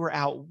 and we were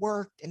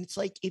outworked. And it's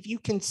like, if you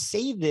can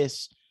say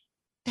this,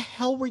 the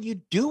hell were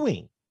you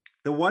doing?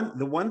 The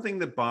one thing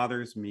that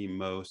bothers me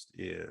most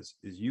is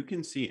you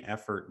can see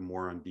effort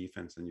more on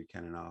defense than you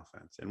can in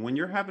offense. And when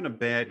you're having a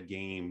bad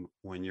game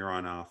when you're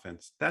on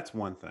offense, that's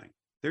one thing.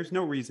 There's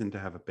no reason to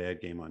have a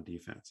bad game on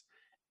defense.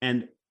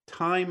 And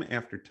time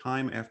after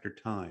time after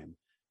time,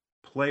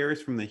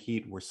 players from the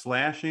Heat were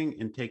slashing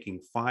and taking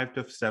 5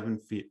 to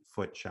 7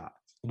 foot shots.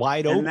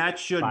 Wide open. And that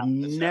should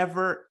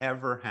never,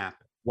 ever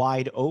happen.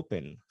 Wide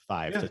open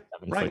 5 to 7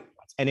 right. foot.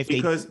 And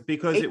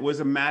because it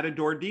was a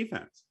matador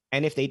defense.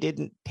 And if they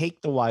didn't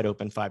take the wide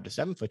open 5 to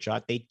 7 foot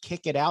shot, they'd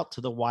kick it out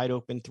to the wide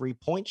open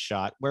 3-point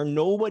shot where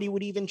nobody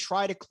would even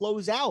try to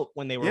close out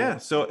when they were. Yeah.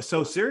 So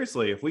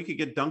seriously, if we could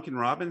get Duncan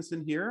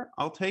Robinson here,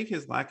 I'll take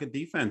his lack of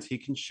defense. He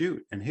can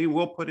shoot and he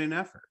will put in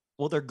effort.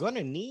 Well, they're going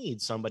to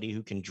need somebody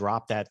who can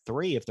drop that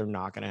 3 if they're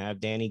not going to have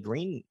Danny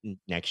Green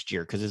next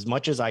year. Because as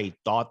much as I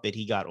thought that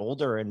he got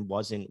older and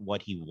wasn't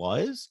what he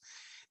was,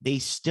 they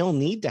still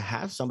need to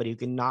have somebody who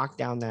can knock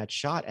down that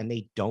shot, and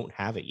they don't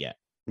have it yet.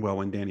 Well,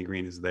 when Danny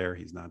Green is there,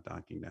 he's not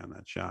knocking down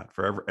that shot.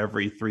 For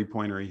every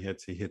 3-pointer he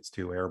hits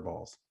 2 air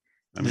balls.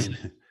 I mean,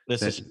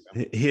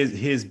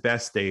 his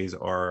best days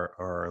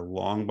are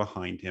long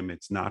behind him.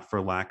 It's not for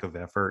lack of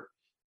effort.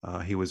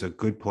 He was a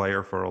good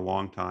player for a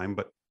long time,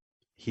 but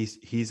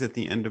he's at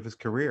the end of his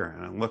career.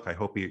 And look, I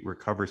hope he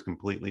recovers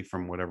completely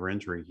from whatever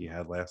injury he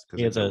had last,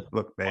 because it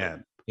looked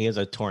bad. He has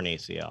a torn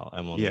ACL.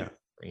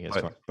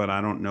 But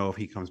I don't know if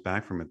he comes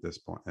back from it this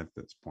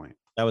point.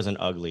 That was an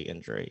ugly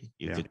injury.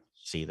 You could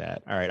see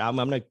that. All right, I'm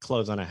going to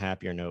close on a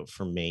happier note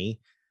for me.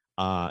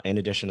 In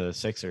addition to the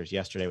Sixers,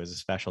 yesterday was a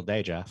special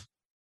day, Jeff.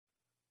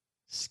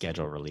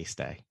 Schedule release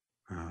day.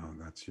 Oh,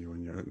 that's you.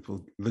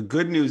 And the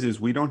good news is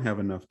we don't have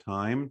enough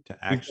time to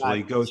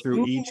actually go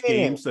through each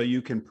game so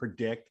you can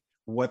predict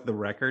what the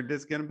record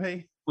is going to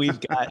be. We've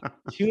got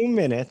 2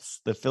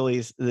 minutes.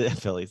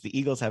 The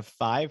Eagles have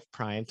 5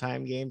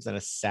 primetime games and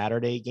a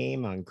Saturday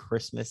game on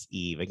Christmas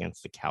Eve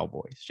against the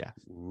Cowboys, Jeff.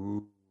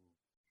 Ooh.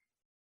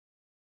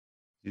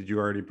 Did you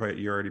already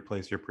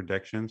place your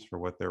predictions for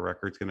what their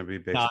record's going to be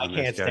based No, I on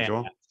their can't stand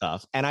schedule? that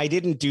stuff. And I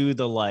didn't do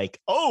the like,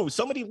 oh,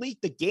 somebody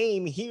leaked the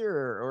game here,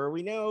 or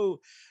we know,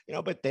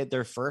 but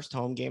their first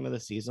home game of the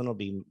season will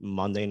be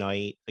Monday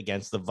night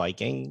against the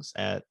Vikings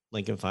at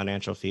Lincoln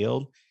Financial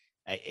Field.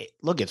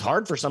 Look, it's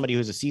hard for somebody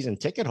who's a season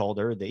ticket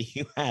holder that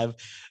you have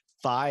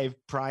 5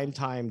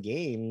 primetime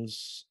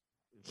games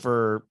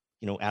for,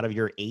 out of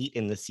your 8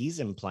 in the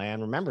season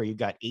plan. Remember, you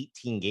got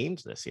 18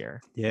 games this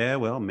year. Yeah,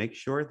 well, make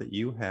sure that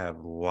you have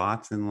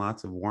lots and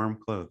lots of warm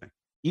clothing.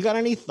 You got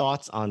any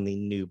thoughts on the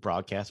new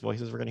broadcast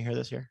voices we're going to hear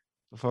this year?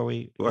 Before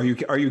we are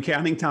you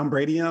counting Tom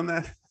Brady on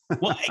that?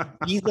 Well,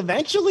 he's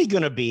eventually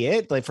going to be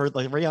it, like for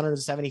like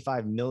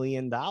 $375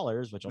 million,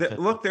 which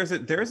look, there's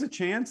a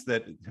chance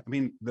that, I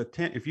mean,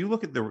 if you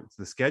look at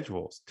the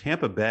schedules,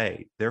 Tampa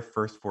Bay, their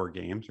first 4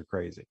 games are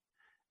crazy,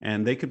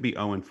 and they could be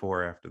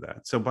 0-4 after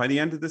that. So by the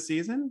end of the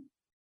season,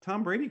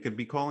 Tom Brady could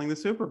be calling the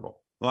Super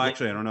Bowl. Well,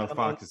 actually, I don't know if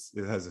Fox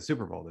has a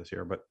Super Bowl this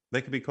year, but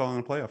they could be calling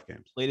the playoff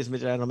games. Ladies and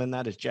gentlemen,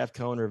 that is Jeff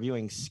Cohen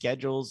reviewing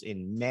schedules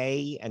in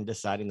May and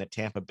deciding that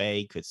Tampa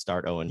Bay could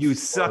start 0-4. You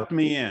sucked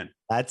me in.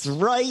 That's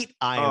right.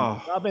 I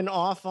am rubbing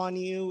off on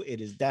you. It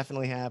is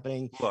definitely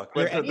happening. Look,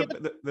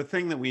 the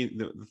thing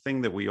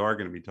that we are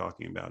going to be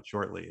talking about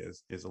shortly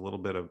is a little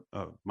bit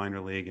of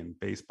minor league and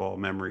baseball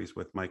memories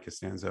with Mike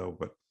Costanzo.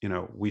 But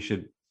we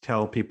should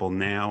tell people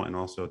now, and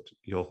also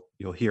you'll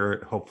hear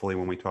it hopefully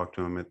when we talk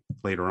to him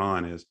later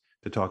on, is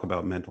to talk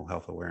about Mental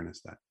Health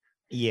Awareness Day.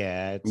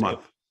 Yeah,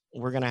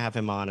 we're going to have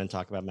him on and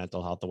talk about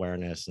mental health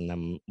awareness, and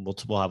then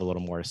we'll have a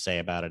little more to say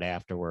about it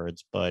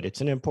afterwards. But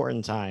it's an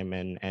important time,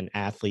 and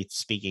athletes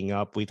speaking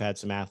up. We've had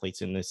some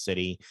athletes in this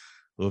city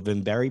who have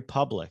been very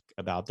public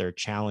about their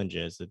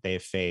challenges that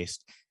they've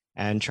faced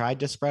and tried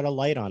to spread a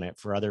light on it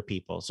for other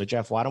people. So,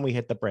 Jeff, why don't we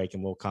hit the break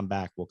and we'll come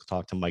back. We'll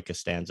talk to Mike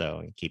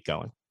Costanzo and keep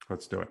going.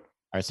 Let's do it.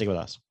 All right, stick with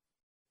us.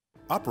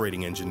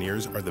 Operating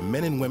engineers are the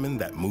men and women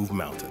that move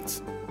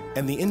mountains.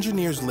 And the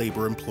Engineers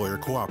Labor Employer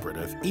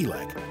Cooperative,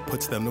 ELEC,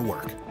 puts them to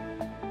work.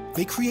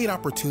 They create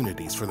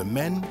opportunities for the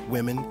men,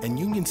 women, and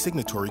union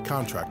signatory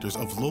contractors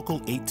of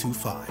Local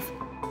 825,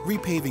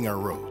 repaving our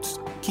roads,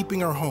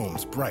 keeping our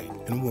homes bright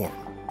and warm,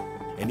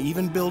 and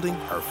even building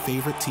our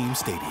favorite team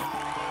stadium.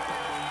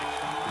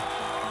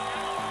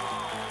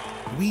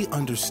 We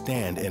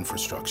understand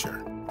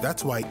infrastructure.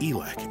 That's why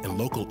ELEC and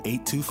Local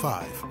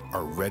 825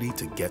 are ready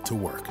to get to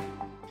work.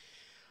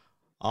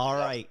 All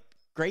right.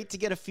 Great to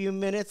get a few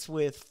minutes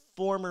with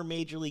former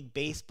Major League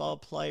Baseball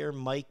player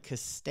Mike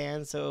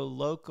Costanzo,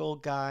 local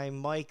guy.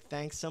 Mike,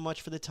 thanks so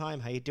much for the time.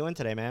 How you doing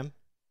today, man?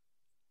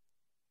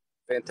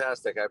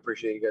 Fantastic. I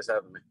appreciate you guys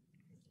having me.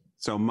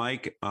 So,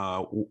 Mike,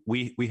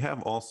 we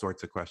have all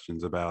sorts of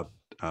questions about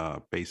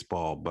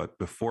baseball, but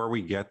before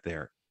we get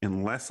there,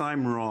 unless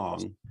I'm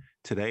wrong,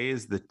 today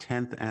is the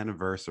 10th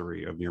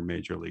anniversary of your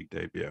Major League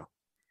debut.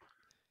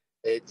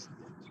 You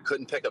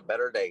couldn't pick a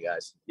better day,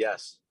 guys.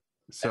 Yes.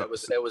 So and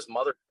it was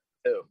Mother's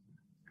Day too.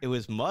 It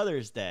was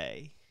Mother's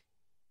Day.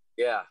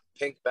 Yeah,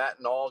 pink bat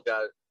and all,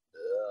 got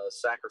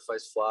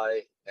sacrifice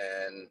fly,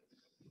 and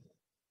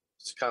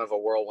it's kind of a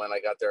whirlwind. I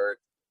got there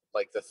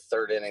like the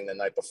 3rd inning the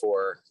night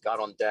before, got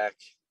on deck,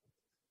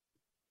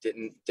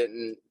 didn't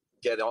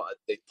get on.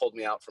 They pulled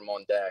me out from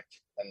on deck,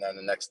 and then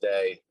the next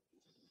day,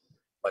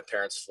 my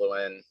parents flew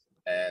in,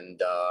 and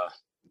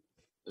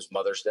it was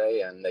Mother's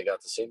Day, and they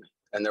got to see me.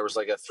 And there was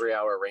like a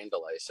 3-hour rain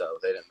delay, so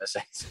they didn't miss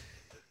anything.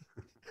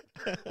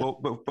 Well,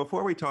 but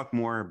before we talk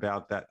more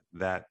about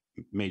that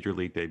Major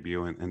League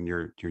debut and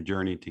your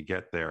journey to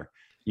get there,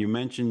 you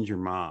mentioned your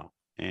mom,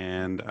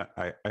 and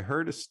I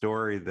heard a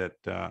story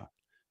that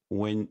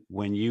when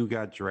you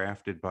got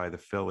drafted by the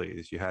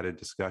Phillies, you had a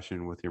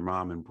discussion with your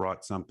mom and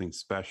brought something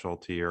special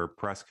to your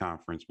press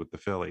conference with the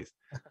Phillies.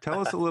 Tell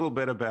us a little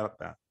bit about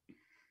that.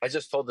 I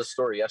just told this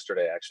story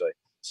yesterday, actually.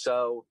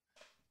 So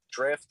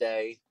draft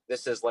day,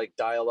 this is like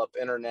dial-up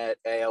internet,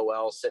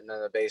 AOL, sitting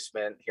in the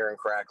basement, hearing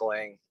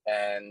crackling,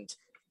 and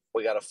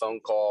we got a phone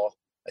call.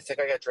 I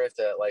think I got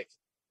drafted at like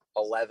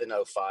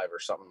 11:05 or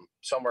something,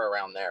 somewhere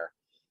around there.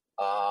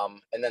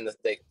 And then the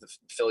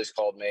Phillies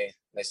called me, and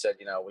they said,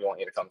 we want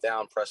you to come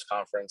down, press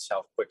conference.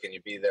 How quick can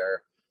you be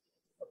there?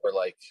 We're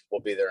like,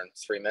 we'll be there in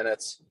 3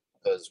 minutes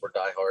because we're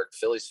diehard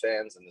Phillies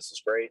fans, and this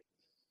is great.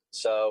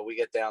 So we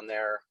get down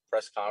there,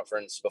 press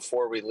conference.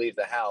 Before we leave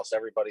the house,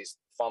 everybody's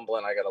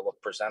fumbling. I got to look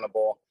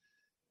presentable.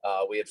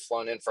 We had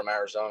flown in from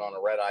Arizona on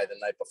a red eye the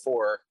night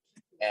before,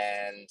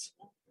 and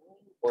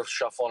we're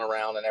shuffling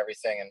around and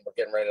everything, and we're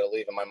getting ready to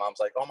leave. And my mom's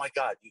like, oh my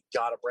God, you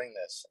got to bring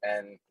this.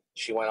 And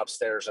she went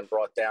upstairs and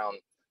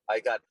I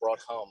got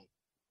brought home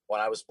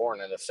when I was born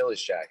in a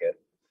Phillies jacket.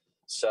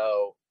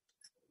 So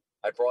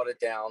I brought it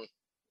down,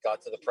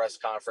 got to the press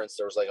conference.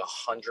 There was like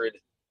 100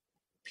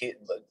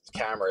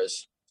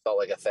 cameras, felt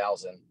like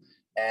 1,000.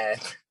 And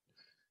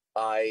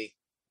I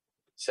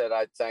said,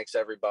 thanks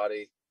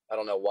everybody. I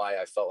don't know why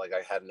I felt like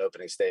I had an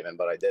opening statement,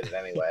 but I did it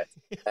anyway.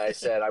 And I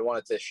said, I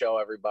wanted to show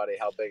everybody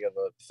how big of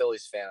a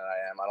Phillies fan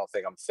I am. I don't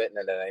think I'm fitting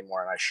in it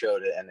anymore. And I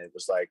showed it, and it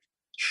was like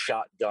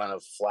shotgun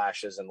of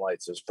flashes and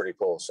lights. It was pretty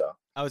cool. So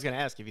I was going to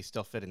ask if you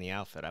still fit in the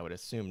outfit. I would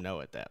assume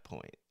no at that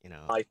point.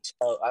 I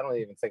don't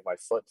even think my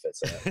foot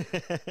fits in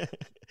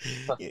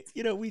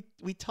it.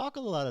 We talk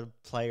a lot of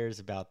players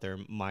about their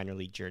minor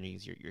league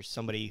journeys. You're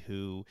somebody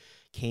who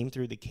came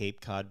through the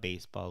Cape Cod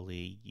Baseball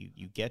League.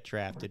 You get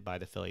drafted by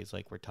the Phillies,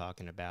 like we're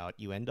talking about.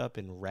 You end up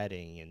in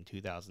Reading in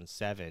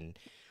 2007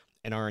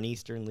 and are an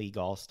Eastern League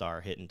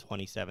All-Star, hitting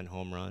 27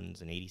 home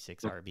runs and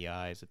 86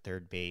 RBIs at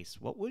third base.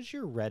 What was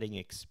your Reading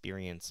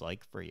experience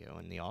like for you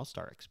and the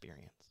All-Star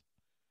experience?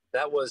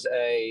 That was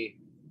the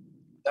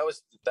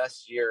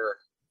best year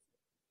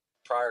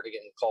prior to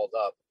getting called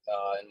up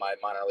in my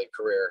minor league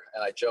career.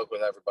 And I joke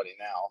with everybody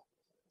now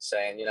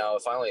saying,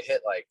 if I only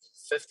hit like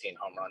 15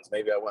 home runs,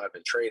 maybe I wouldn't have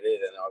been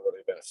traded and I would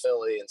have been a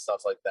Philly and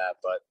stuff like that.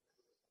 But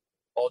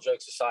all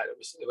jokes aside,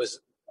 it was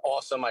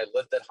awesome. I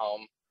lived at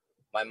home.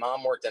 My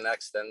mom worked in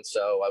Exton,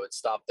 so I would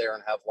stop there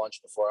and have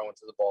lunch before I went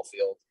to the ball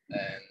field.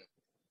 And,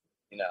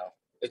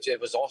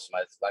 it was awesome.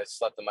 I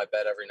slept in my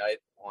bed every night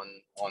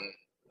on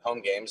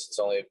home games. It's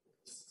only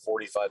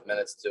 45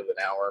 minutes to an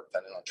hour,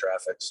 depending on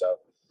traffic. So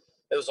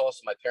it was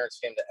awesome. My parents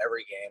came to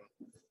every game.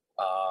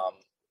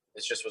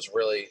 It just was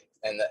really,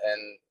 and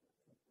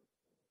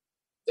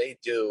they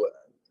do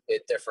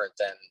it different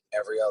than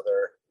every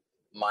other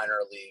minor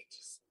league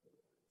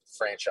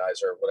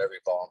franchise or whatever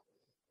you call them.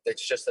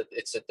 It's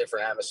a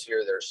different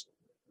atmosphere. There's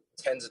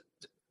 6,000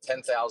 to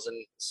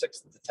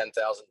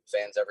 10,000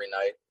 fans every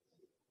night.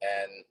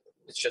 And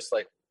it's just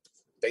like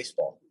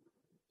baseball,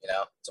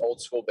 it's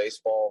old school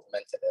baseball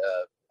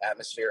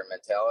atmosphere and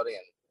mentality.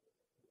 And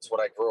it's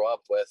what I grew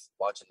up with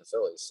watching the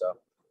Phillies. So,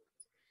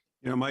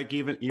 Mike,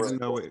 even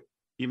though it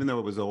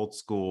was old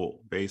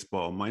school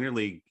baseball, minor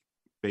league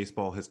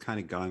baseball has kind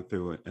of gone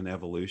through an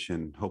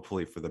evolution,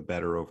 hopefully for the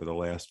better over the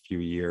last few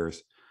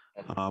years.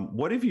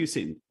 What have you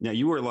seen? Now,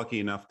 you were lucky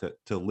enough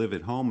to live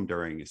at home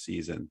during a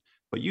season,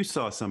 but you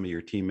saw some of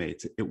your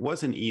teammates. It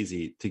wasn't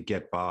easy to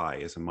get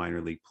by as a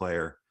minor league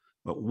player.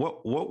 But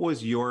what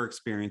was your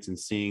experience in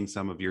seeing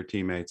some of your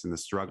teammates and the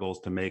struggles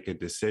to make a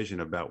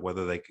decision about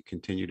whether they could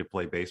continue to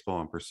play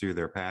baseball and pursue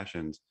their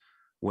passions?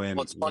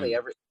 It's funny.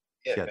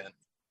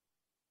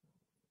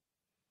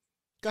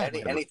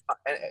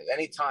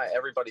 Anytime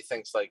everybody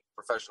thinks like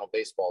professional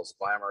baseball is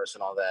glamorous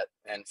and all that,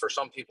 and for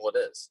some people it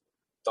is.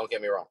 Don't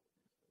get me wrong.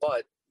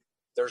 But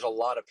there's a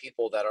lot of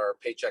people that are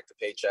paycheck to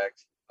paycheck,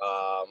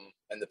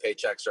 and the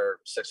paychecks are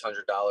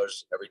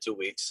 $600 every 2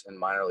 weeks in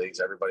minor leagues.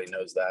 Everybody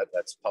knows that.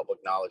 That's public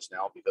knowledge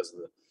now because of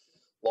the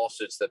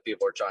lawsuits that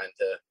people are trying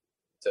to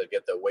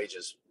get the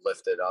wages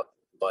lifted up.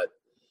 But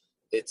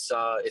it's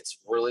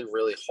really,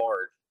 really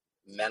hard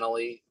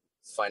mentally,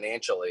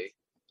 financially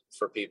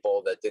for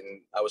people that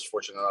didn't. I was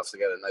fortunate enough to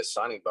get a nice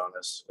signing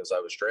bonus because I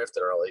was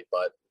drafted early,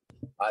 but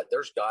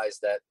there's guys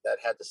that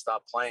had to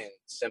stop playing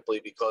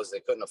simply because they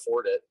couldn't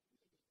afford it.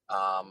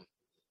 And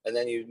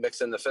then you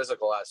mix in the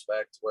physical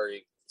aspect where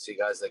you see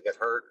guys that get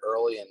hurt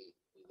early and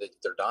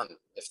they're done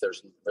if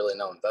there's really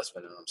no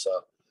investment in them.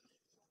 So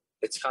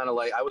it's kind of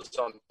like I was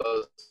on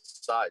both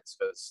sides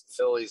because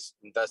Phillies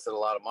invested a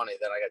lot of money.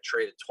 Then I got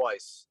traded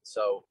twice.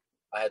 So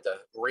I had to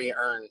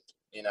re-earn,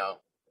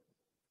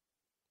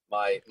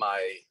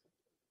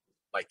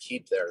 my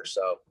keep there.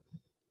 So,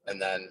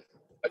 and then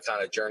I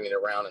kind of journeyed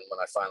around, and when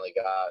I finally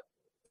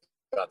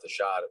got the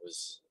shot, it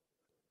was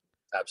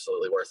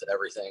absolutely worth it,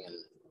 everything, and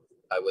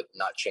I would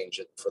not change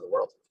it for the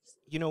world.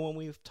 When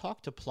we've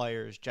talked to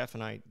players, Jeff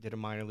and I did a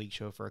minor league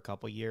show for a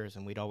couple of years,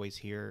 and we'd always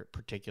hear,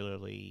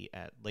 particularly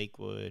at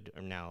Lakewood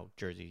or now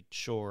Jersey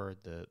Shore,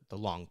 the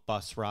long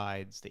bus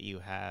rides that you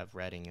have,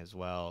 Reading as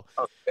well.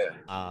 Oh, yeah.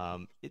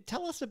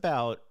 Tell us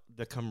about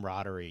the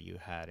camaraderie you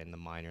had in the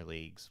minor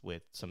leagues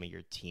with some of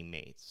your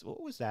teammates.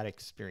 What was that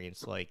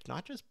experience like?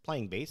 Not just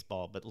playing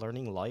baseball, but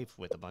learning life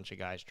with a bunch of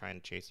guys trying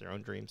to chase their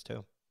own dreams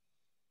too.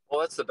 Well,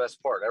 that's the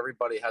best part.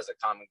 Everybody has a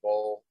common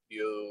goal.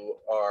 You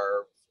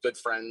are good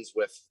friends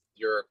with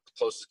your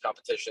closest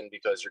competition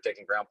because you're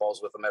taking ground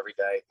balls with them every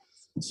day.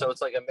 So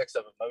it's like a mix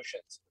of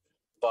emotions.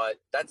 But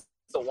that's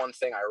the one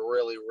thing I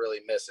really, really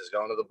miss is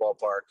going to the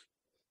ballpark,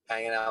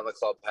 hanging out in the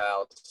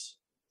clubhouse,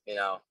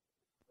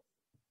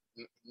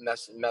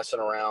 messing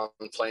around,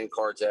 playing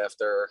cards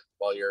after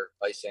while you're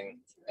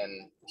icing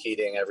and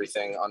heating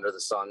everything under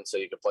the sun so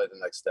you can play the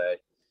next day.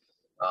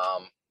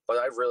 But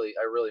I really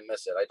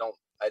miss it. I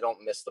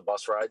don't miss the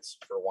bus rides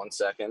for 1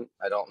 second.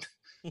 I don't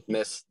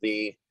miss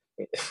the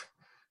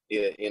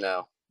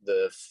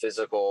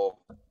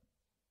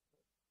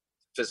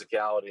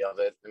physicality of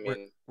it. I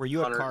mean, were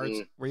you a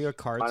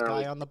cards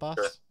guy on the bus?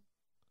 Sure.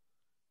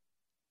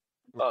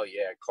 Oh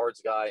yeah, cards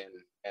guy,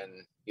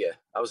 and yeah,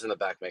 I was in the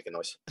back making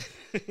noise.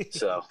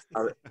 So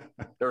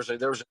there was a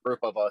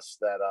group of us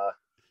that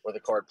were the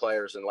card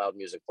players and loud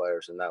music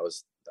players, and I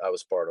was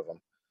part of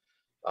them.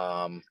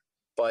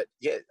 But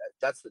yeah,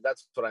 that's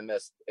what I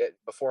missed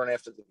before and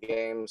after the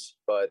games.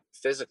 But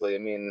physically, I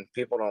mean,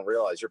 people don't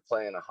realize you're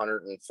playing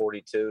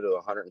 142 to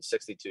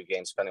 162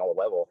 games, depending on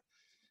the level.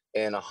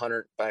 And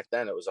back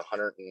then it was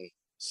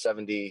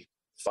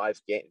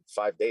 175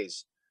 5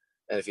 days,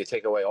 And if you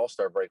take away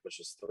All-Star break, which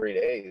is 3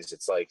 days,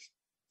 it's like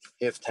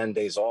you have 10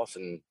 days off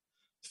in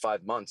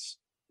 5 months,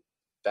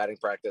 batting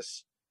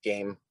practice,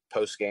 game,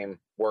 post-game,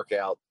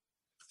 workout,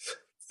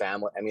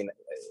 family. I mean,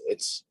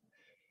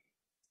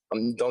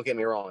 don't get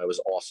me wrong, it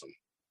was awesome,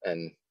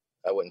 and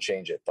I wouldn't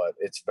change it, but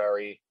it's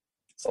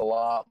a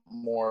lot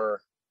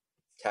more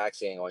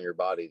taxing on your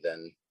body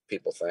than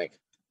people think.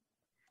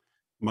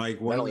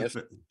 Mike, one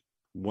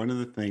of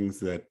the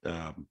things that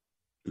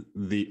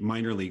the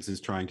minor leagues is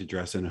trying to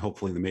address, and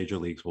hopefully the major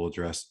leagues will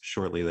address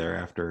shortly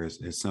thereafter,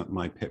 is some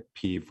my pet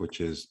peeve,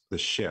 which is the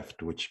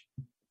shift, which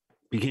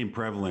became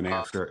prevalent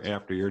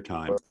after your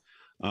time.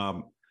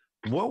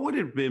 What would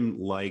it have been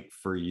like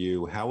for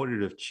you? How would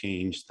it have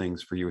changed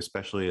things for you,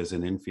 especially as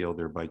an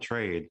infielder by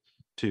trade,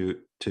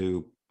 to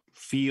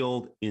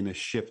field in a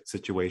shift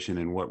situation,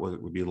 and what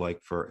it would be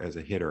like for as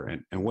a hitter,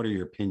 and what are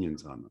your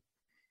opinions on them?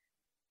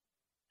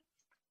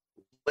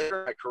 Later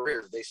in my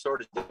career, they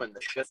started doing the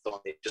shift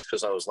on me just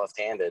because I was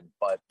left-handed,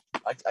 but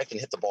I can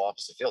hit the ball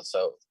opposite field,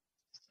 so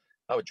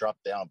I would drop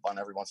down a bunt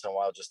every once in a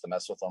while just to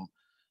mess with them.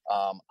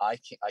 I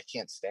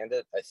can't stand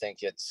it. I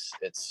think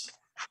it's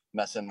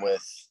messing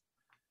with,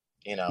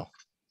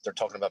 they're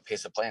talking about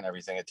pace of play and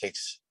everything. It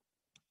takes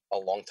a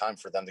long time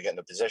for them to get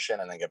into position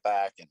and then get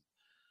back, and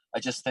I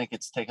just think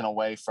it's taken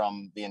away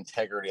from the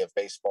integrity of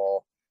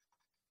baseball,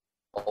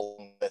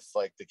 along with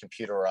like the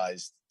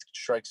computerized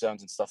strike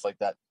zones and stuff like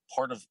that.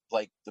 Part of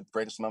like the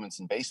greatest moments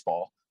in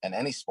baseball and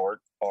any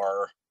sport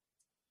are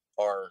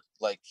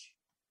like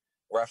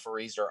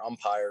referees or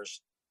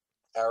umpires,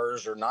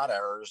 errors or not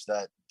errors,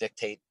 that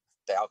dictate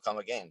the outcome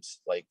of games.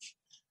 Like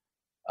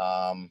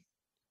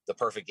the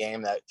perfect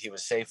game that he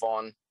was safe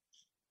on,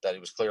 that he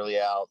was clearly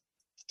out,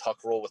 the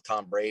tuck rule with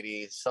Tom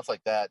Brady, stuff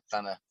like that.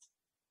 Kind of,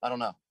 I don't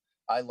know.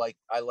 I like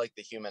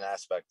the human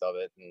aspect of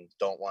it, and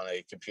don't want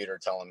a computer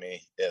telling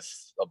me if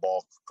a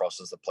ball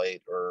crosses the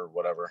plate or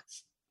whatever.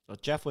 Well,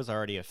 Jeff was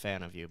already a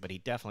fan of you, but he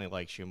definitely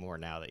likes you more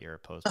now that you're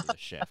opposed to the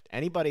shift.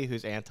 Anybody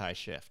who's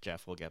anti-shift,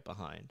 Jeff will get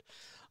behind.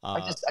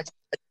 I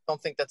don't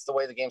think that's the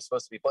way the game's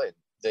supposed to be played.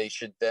 They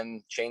should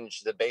then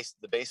change the base.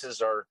 The bases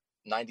are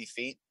 90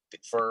 feet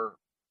for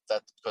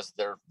that because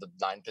they're the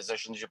 9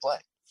 positions you play.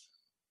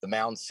 The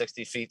mound's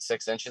 60 feet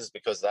 6 inches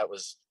because that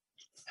was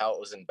how it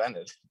was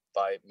invented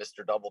by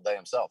Mr. Doubleday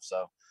himself.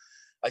 So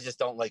I just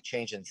don't like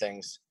changing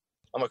things.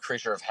 I'm a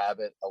creature of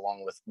habit,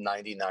 along with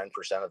 99%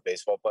 of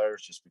baseball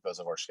players, just because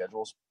of our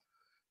schedules.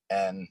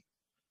 And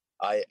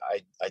I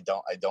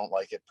don't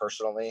like it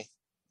personally.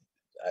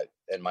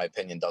 In my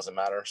opinion, doesn't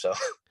matter. So,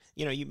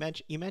 you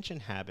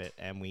mentioned habit,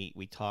 and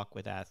we talk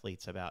with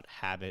athletes about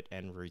habit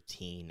and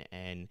routine,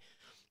 and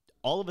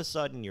all of a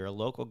sudden you're a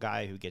local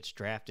guy who gets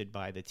drafted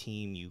by the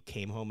team you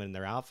came home in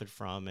their outfit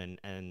from,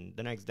 and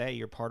the next day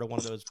you're part of one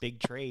of those big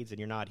trades and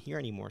you're not here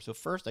anymore. So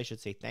first I should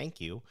say thank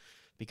you,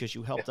 because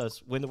you helped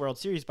us win the World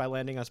Series by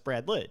landing us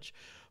Brad Lidge.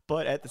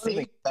 But at the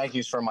same, thank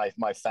yous for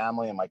my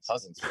family and my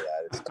cousins for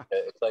that.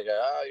 It's like,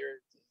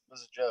 it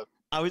was a joke.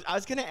 I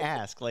was gonna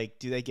ask, like,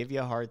 do they give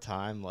you a hard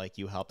time? Like,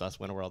 you helped us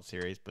win a World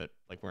Series, but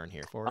like weren't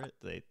here for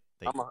it.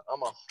 I'm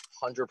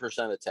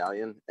 100%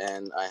 Italian,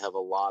 and I have a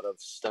lot of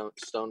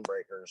stone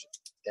breakers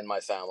in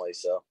my family.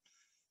 So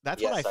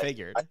that's what I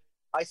figured.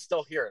 I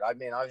still hear it. I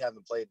mean, I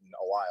haven't played in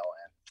a while,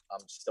 and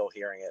I'm still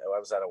hearing it. I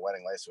was at a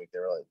wedding last week. They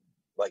were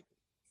like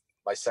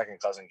my second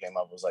cousin came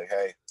up and was like,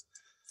 "Hey,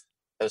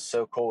 it was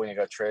so cool when you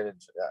got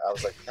traded." I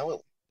was like,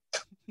 "No,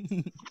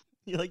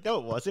 you're like, no,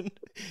 it wasn't."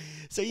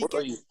 So what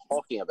are you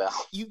talking about?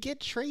 You get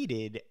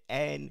traded,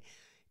 and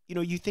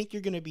you think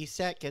you're going to be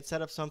get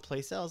set up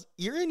someplace else.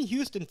 You're in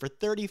Houston for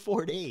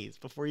 34 days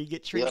before you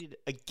get traded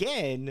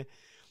again.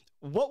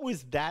 What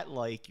was that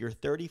like, your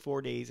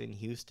 34 days in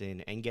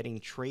Houston and getting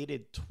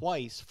traded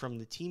twice from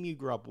the team you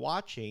grew up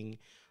watching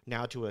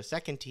now to a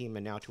second team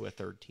and now to a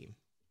third team?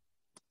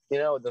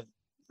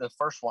 The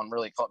first one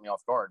really caught me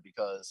off guard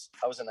because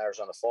I was in the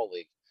Arizona Fall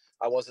League.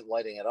 I wasn't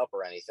lighting it up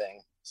or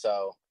anything.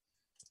 So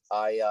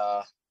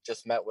I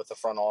just met with the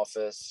front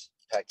office,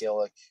 Pat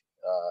Gillick,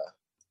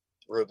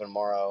 Ruben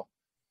Morrow,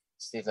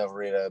 Steve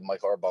Navarrete,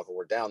 Mike Arbuckle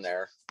were down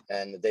there.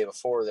 And the day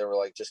before, they were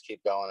like, just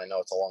keep going. I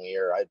know it's a long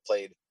year. I'd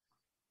played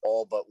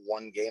all but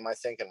one game, I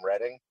think, in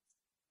Reading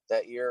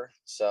that year.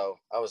 So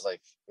I was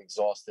like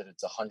exhausted.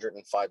 It's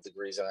 105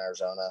 degrees in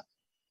Arizona.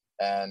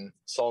 And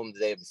saw them the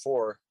day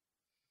before.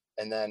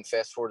 And then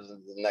fast forward to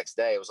the next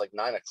day, it was like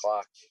 9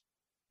 o'clock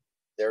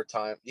their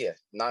time. Yeah,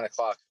 9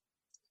 o'clock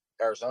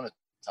Arizona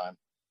time.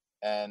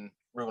 And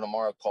Ruben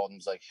Amaro called and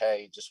was like,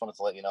 "Hey, just wanted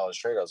to let you know I was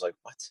traded." I was like,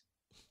 "What?"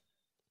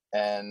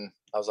 And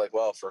I was like,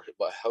 well,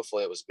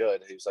 hopefully it was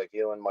good. He was like,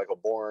 you and Michael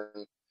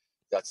Bourne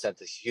got sent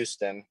to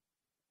Houston,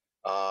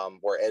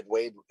 where Ed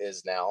Wade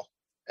is now.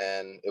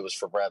 And it was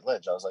for Brad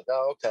Lidge. I was like,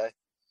 oh, okay.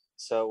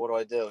 So what do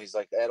I do? He's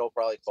like, Ed will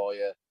probably call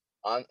you.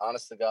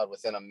 Honest to God,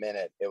 within a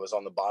minute, it was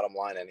on the bottom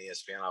line on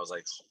ESPN. I was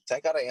like,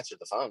 thank God I answered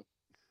the phone,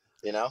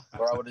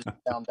 or I would have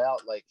found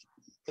out, like,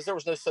 because there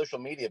was no social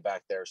media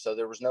back there. So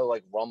there was no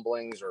like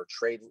rumblings or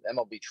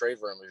MLB trade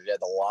rumors. You had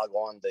to log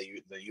on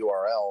the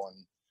URL,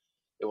 and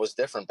it was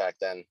different back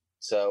then.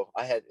 So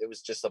it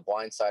was just a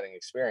blindsiding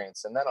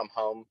experience. And then I'm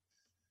home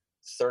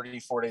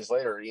 34 days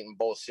later eating a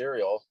bowl of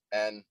cereal,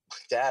 and my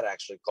dad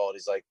actually called.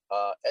 He's like,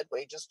 Ed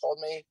Wade just called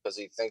me because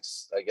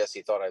I guess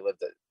he thought I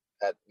lived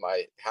at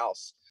my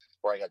house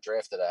where I got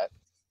drafted at.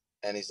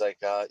 And he's like,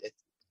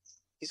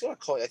 he's going to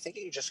call you. I think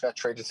he just got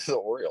traded to the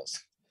Orioles.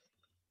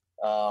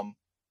 And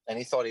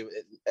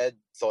Ed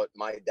thought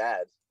my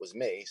dad was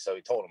me. So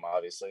he told him,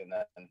 obviously. And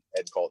then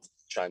Ed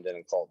chimed in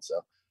and called.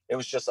 So I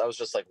was just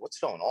like, what's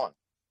going on?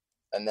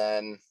 And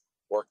then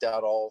worked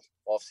out all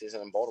off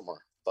season in Baltimore.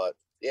 But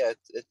yeah,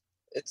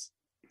 it's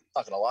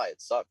not going to lie.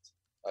 It sucked.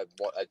 I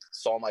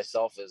saw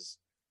myself as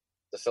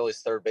the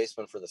Phillies' third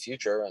baseman for the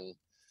future. And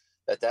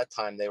at that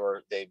time they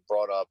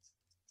brought up,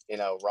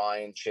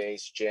 Ryan,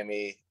 Chase,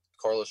 Jimmy,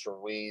 Carlos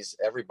Ruiz.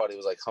 Everybody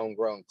was like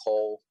homegrown.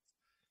 Cole.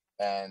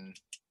 And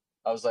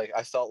I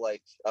felt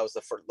like I was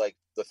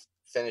the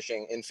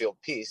finishing infield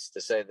piece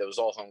to say that it was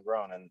all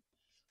homegrown. And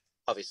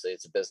obviously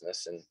it's a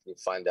business, and you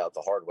find out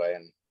the hard way.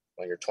 And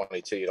when you're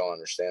 22, you don't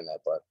understand that,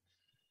 but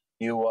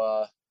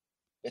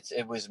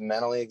it was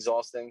mentally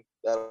exhausting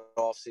that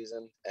off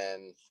season.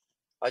 And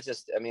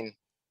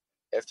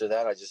after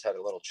that, I just had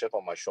a little chip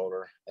on my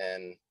shoulder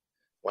and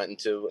went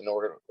into an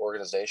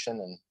organization,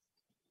 and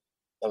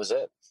that was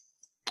it.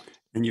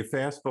 And you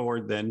fast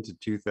forward then to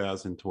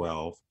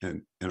 2012,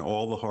 and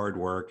all the hard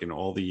work and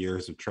all the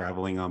years of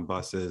traveling on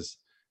buses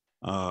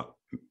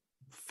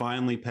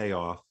finally pay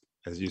off.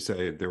 As you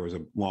say, there was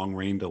a long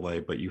rain delay,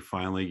 but you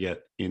finally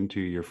get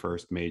into your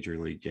first major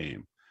league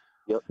game.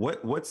 Yep.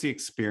 What's the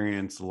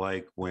experience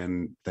like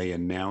when they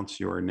announce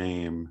your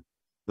name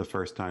the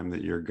first time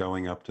that you're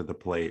going up to the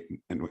plate,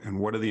 and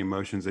what are the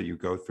emotions that you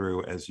go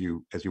through as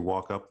you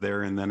walk up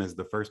there, and then as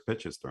the first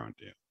pitch is thrown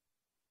to you?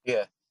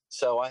 Yeah.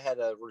 So I had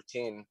a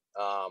routine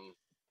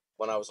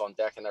when I was on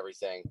deck and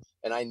everything,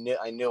 and I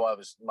knew I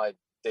was my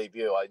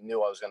debut. I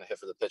knew I was going to hit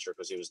for the pitcher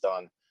because he was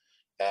done,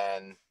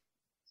 and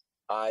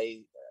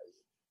I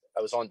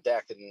was on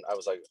deck, and I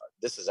was like,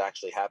 this is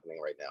actually happening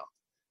right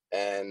now.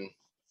 And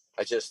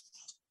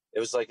it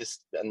was like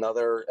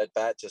another at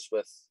bat, just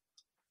with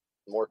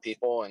more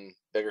people and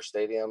bigger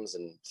stadiums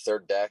and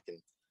third deck and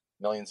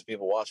millions of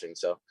people watching.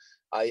 So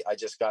I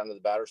just got into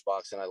the batter's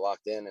box and I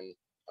locked in, and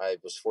I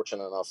was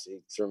fortunate enough, he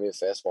threw me a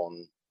fastball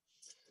and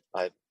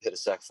I hit a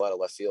sac fly to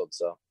left field.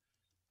 So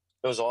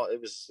it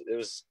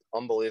was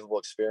unbelievable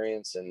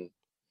experience. And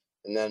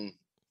then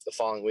the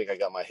following week I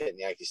got my hit in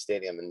Yankee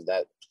Stadium, and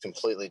that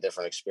completely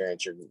different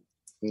experience. Your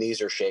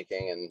knees are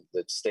shaking and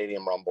the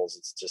stadium rumbles.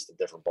 It's just a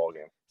different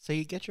ballgame. So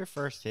you get your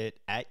first hit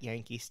at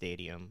Yankee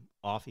Stadium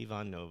off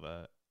Ivan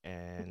Nova,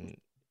 and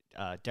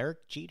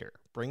Derek Jeter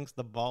brings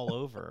the ball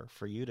over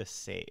for you to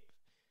save.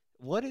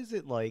 What is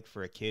it like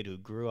for a kid who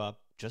grew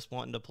up just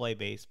wanting to play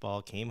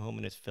baseball, came home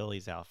in his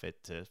Phillies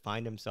outfit, to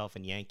find himself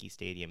in Yankee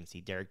Stadium and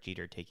see Derek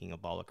Jeter taking a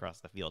ball across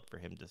the field for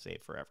him to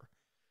save forever?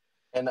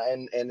 And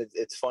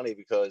it's funny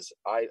because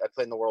I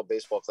played in the World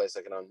Baseball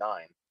Classic in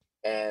 2009,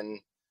 and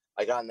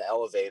I got in the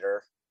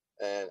elevator,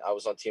 and I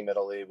was on Team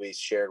Italy. We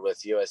shared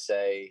with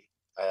USA,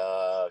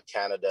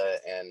 Canada,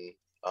 and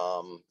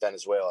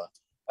Venezuela.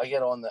 I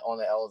get on the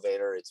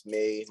elevator. It's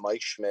me,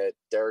 Mike Schmidt,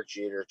 Derek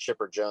Jeter,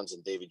 Chipper Jones,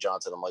 and Davey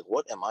Johnson. I'm like,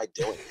 what am I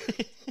doing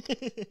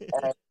here?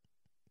 And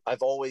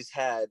I've always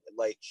had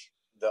like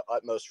the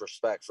utmost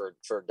respect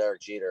for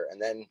Derek Jeter, and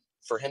then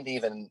for him to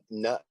even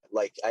not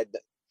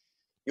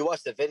you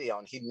watch the video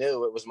and he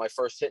knew it was my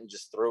first hit and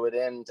just threw it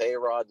in to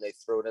A-Rod, and they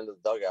threw it into the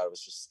dugout. It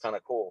was just kind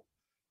of cool.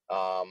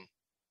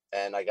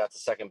 And I got to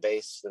second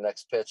base the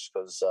next pitch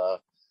because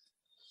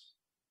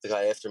the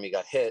guy after me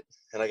got hit,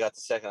 and I got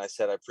the second. I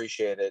said, I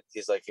appreciate it.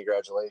 He's like,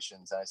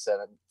 congratulations. And I said,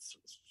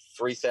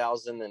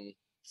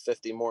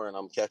 3,050 more and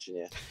I'm catching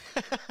you.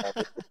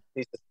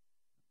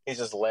 He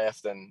just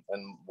laughed and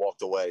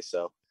walked away.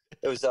 So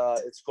it was,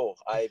 it's cool.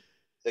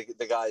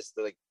 The guy's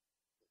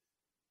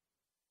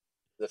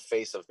the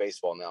face of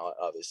baseball now,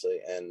 obviously.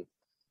 And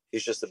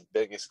he's just the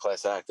biggest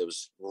class act. It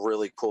was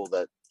really cool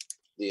that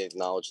he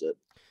acknowledged it.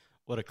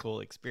 What a cool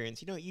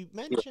experience. You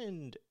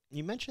mentioned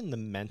the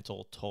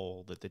mental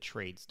toll that the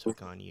trades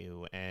took on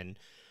you, and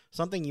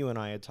something you and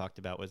I had talked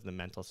about was the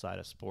mental side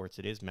of sports.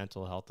 It is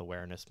Mental Health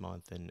Awareness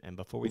Month, and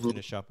before we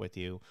finish up with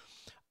you,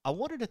 I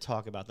wanted to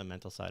talk about the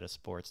mental side of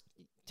sports.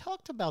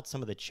 Talked about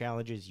some of the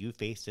challenges you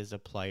faced as a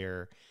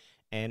player,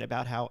 and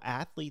about how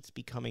athletes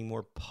becoming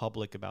more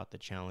public about the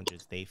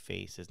challenges they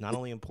face is not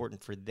only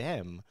important for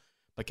them,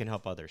 but can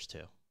help others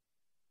too.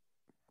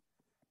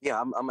 Yeah,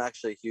 I'm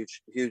actually a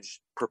huge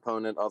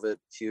proponent of it,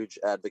 huge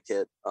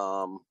advocate.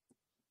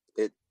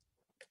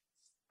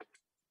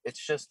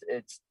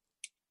 It's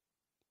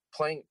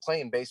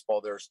playing baseball.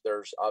 There's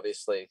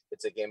obviously,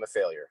 it's a game of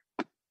failure.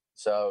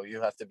 So you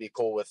have to be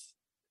cool with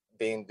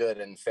being good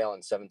and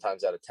failing 7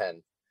 times out of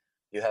 10.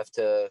 You have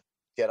to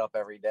get up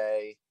every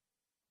day,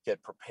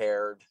 get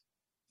prepared,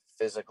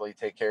 physically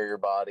take care of your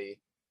body,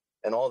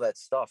 and all that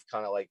stuff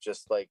kind of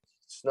just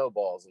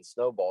snowballs.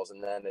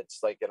 And then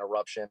it's like an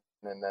eruption,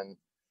 and then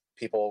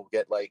people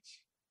get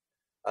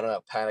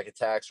panic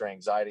attacks or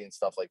anxiety and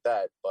stuff like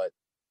that. But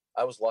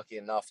I was lucky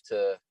enough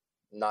to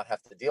not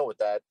have to deal with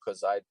that,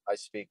 because I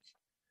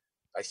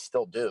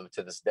still do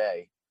to this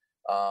day,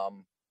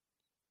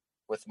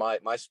 with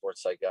my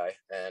sports site guy,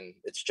 and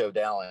it's Joe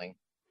Dowling.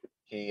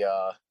 He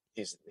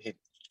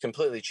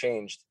completely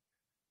changed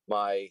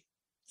my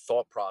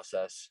thought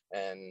process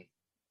and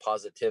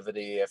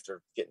positivity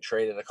after getting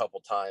traded a couple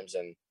times.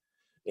 And,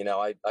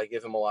 I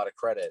give him a lot of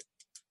credit.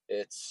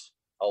 It's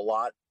a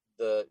lot,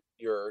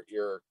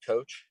 your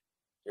coach,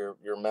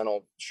 your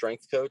mental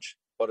strength coach,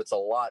 but it's a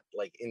lot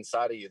like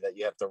inside of you that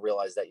you have to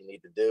realize that you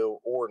need to do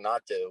or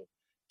not do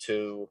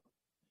to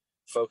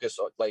focus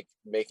on like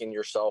making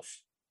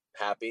yourself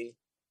happy,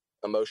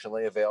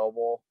 emotionally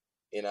available,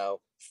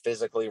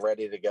 physically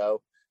ready to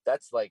go.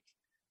 That's like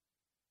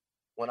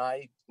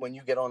when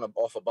you get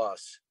off a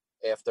bus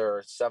after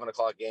a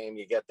 7:00 game,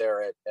 you get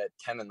there at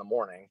 10 in the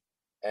morning,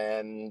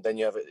 and then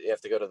you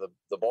have to go to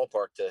the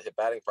ballpark to hit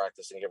batting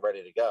practice and get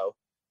ready to go,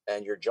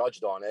 and you're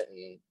judged on it,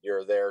 and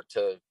you're there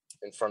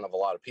in front of a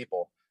lot of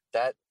people.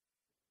 That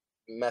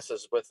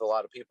messes with a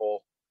lot of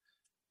people,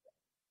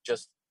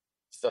 just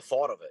the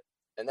thought of it.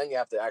 And then you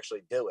have to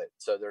actually do it.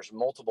 So there's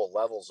multiple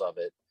levels of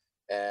it.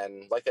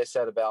 And like I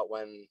said about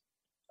when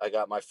I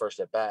got my first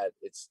at bat,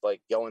 it's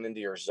like going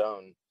into your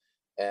zone.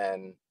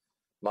 And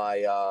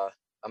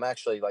I'm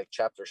actually like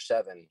chapter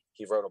 7.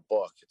 He wrote a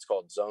book. It's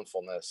called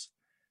Zonefulness.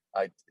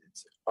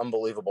 It's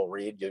unbelievable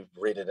read. You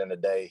read it in a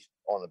day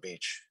on the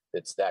beach.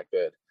 It's that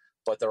good.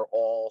 But they're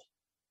all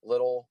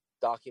little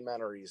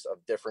documentaries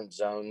of different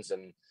zones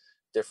and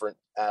different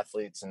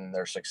athletes and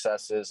their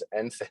successes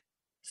and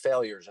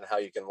failures and how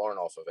you can learn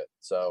off of it.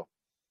 So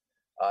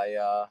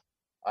I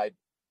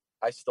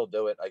still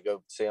do it. I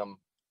go see them,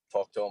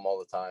 talk to them all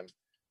the time,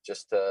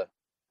 just to,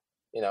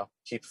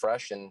 keep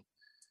fresh. And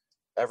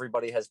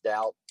everybody has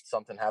doubt.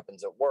 Something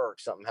happens at work,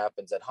 something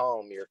happens at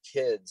home, your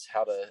kids,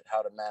 how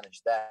to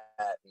manage that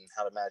and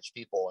how to manage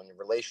people and your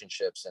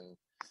relationships. And,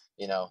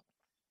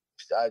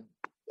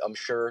 I'm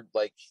sure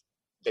like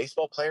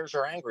baseball players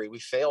are angry. We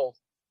fail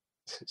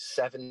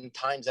 7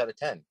 times out of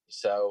 10.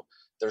 So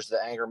there's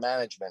the anger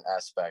management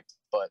aspect,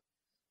 but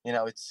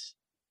it's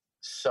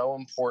so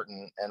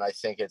important. And I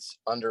think it's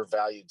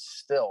undervalued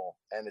still,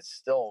 and it's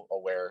still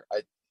aware.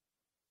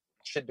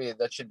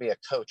 That should be a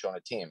coach on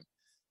a team.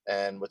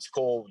 And what's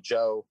cool,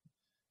 Joe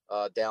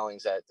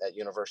Dowling's at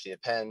University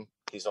of Penn.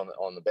 He's on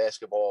the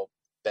basketball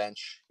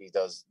bench. He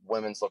does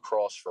women's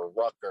lacrosse for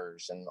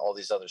Rutgers and all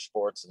these other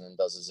sports, and then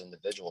does his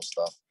individual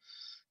stuff.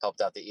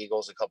 Helped out the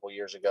Eagles a couple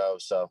years ago.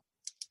 So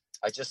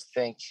I just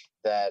think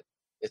that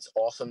it's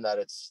awesome that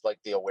it's like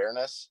the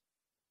awareness,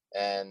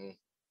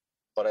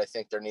 but I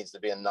think there needs to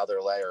be another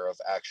layer of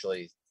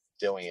actually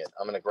doing it.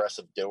 I'm an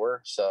aggressive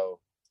doer, so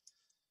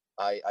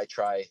I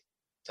try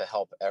to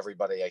help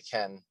everybody I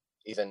can,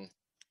 even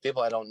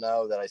people I don't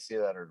know that I see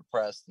that are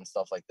depressed and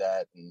stuff like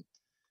that. And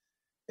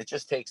it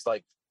just takes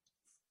like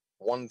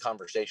one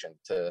conversation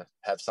to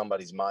have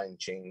somebody's mind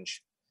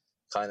change,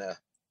 kind of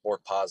more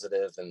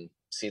positive and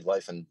see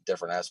life in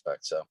different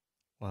aspects. So,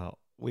 well,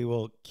 we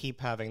will keep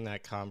having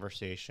that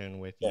conversation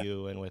with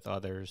you and with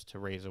others to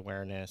raise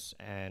awareness.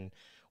 And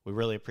we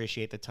really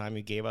appreciate the time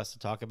you gave us to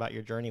talk about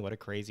your journey. What a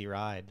crazy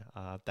ride.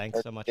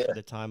 Thanks so much for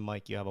the time,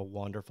 Mike. You have a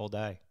wonderful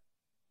day.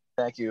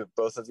 Thank you,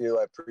 both of you.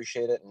 I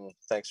appreciate it. And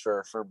thanks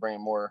for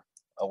bringing more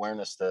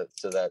awareness to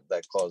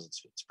that cause.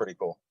 It's pretty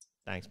cool.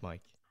 Thanks,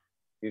 Mike.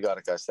 You got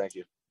it, guys. Thank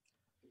you.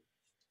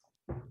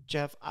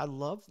 Jeff, I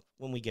love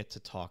when we get to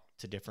talk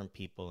to different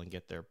people and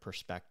get their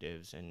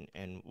perspectives.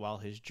 And while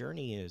his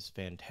journey is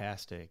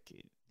fantastic,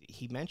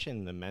 he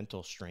mentioned the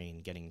mental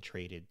strain, getting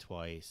traded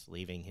twice,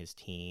 leaving his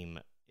team,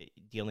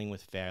 dealing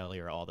with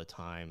failure all the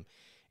time.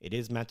 It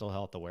is Mental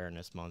Health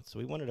Awareness Month, so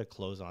we wanted to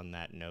close on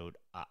that note.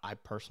 I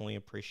personally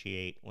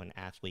appreciate when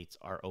athletes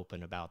are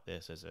open about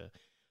this. As a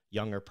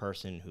younger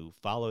person who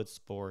followed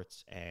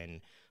sports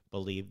and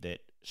believed that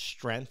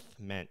strength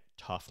meant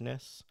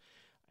toughness,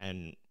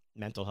 and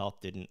mental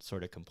health didn't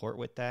sort of comport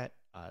with that.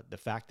 The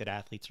fact that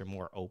athletes are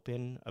more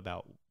open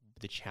about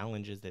the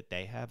challenges that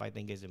they have, I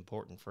think, is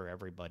important for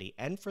everybody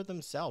and for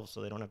themselves, so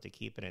they don't have to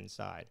keep it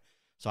inside.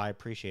 So I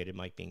appreciated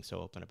Mike being so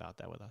open about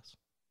that with us.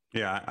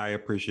 Yeah, I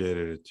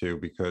appreciated it too,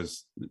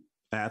 because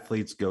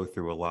athletes go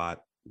through a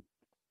lot,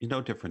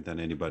 no different than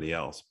anybody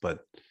else,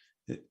 but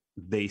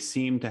they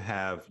seem to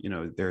have,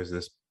 there's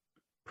this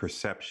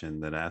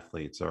perception that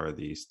athletes are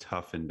these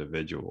tough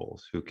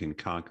individuals who can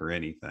conquer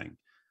anything.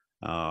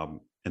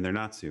 And they're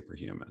not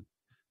superhuman.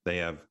 They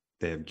have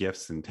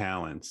gifts and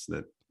talents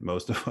that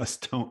most of us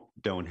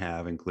don't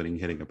have, including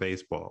hitting a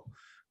baseball.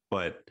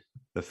 But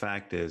the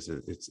fact is,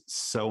 it's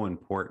so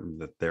important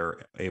that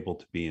they're able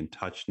to be in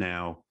touch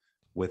now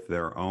with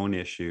their own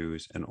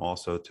issues, and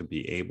also to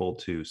be able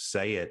to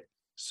say it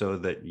so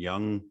that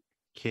young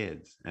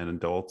kids and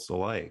adults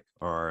alike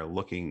are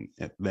looking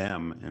at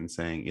them and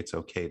saying it's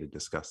okay to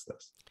discuss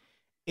this.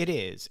 It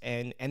is.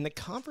 And the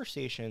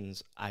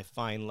conversations I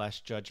find less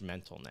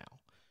judgmental now.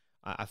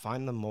 I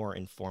find them more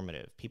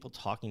informative. People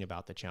talking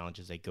about the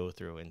challenges they go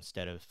through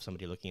instead of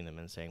somebody looking at them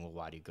and saying, well,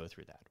 why do you go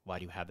through that? Why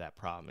do you have that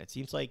problem? It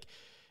seems like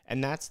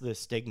And that's the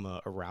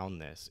stigma around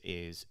this,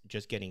 is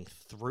just getting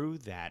through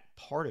that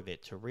part of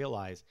it to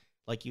realize,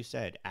 like you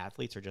said,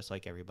 athletes are just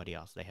like everybody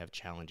else. They have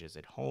challenges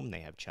at home.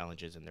 They have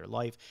challenges in their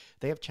life.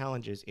 They have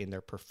challenges in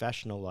their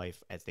professional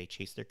life as they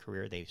chase their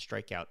career. They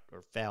strike out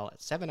or fail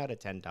 7 out of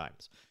 10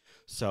 times.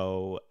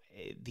 So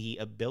the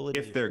ability,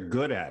 if they're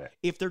good at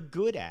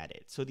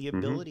it, so the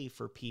ability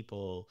for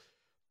people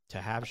to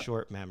have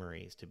short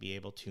memories, to be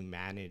able to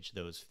manage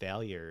those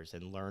failures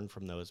and learn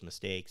from those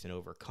mistakes and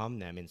overcome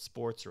them in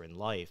sports or in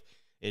life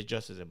is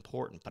just as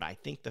important. But I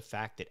think the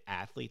fact that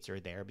athletes are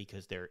there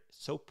because they're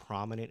so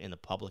prominent in the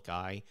public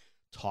eye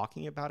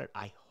talking about it,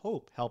 I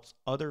hope helps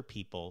other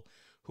people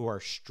who are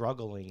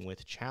struggling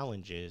with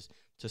challenges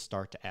to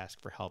start to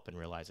ask for help and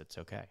realize it's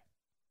okay.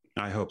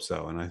 I hope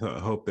so. And I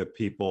hope that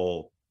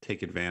people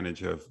take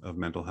advantage of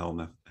mental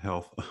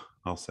health.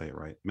 I'll say it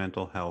right.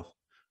 Mental Health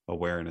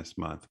Awareness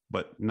Month,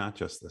 but not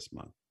just this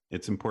month.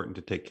 It's important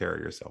to take care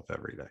of yourself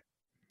every day.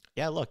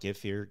 Yeah, look,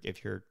 if your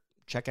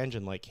check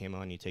engine light came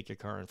on, you take your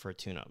car in for a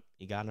tune-up.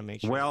 You got to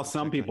make sure. Well,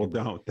 some people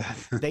don't.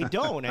 They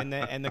don't,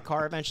 and the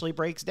car eventually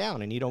breaks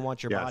down, and you don't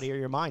want your Yes. body or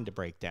your mind to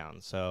break down.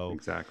 So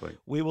Exactly.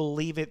 we will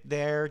leave it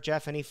there.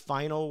 Jeff, any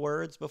final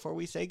words before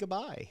we say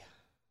goodbye?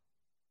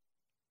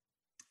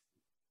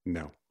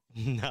 No.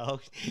 No,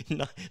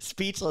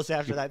 speechless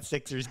after that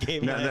Sixers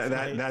game. No,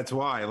 that's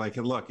why. Like,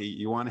 look,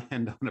 you want to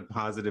end on a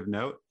positive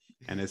note,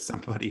 and as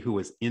somebody who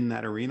was in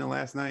that arena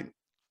last night,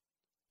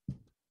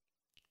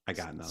 I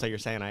got nothing. So you're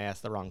saying I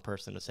asked the wrong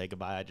person to say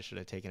goodbye? I just should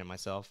have taken it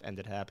myself.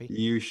 Ended happy.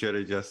 You should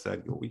have just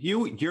said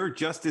you're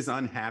just as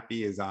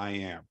unhappy as I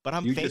am. But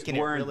I'm you faking just it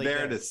weren't really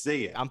there good. to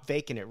see it. I'm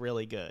faking it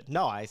really good.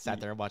 No, I sat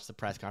there and watched the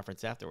press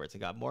conference afterwards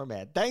and got more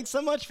mad. Thanks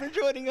so much for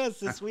joining us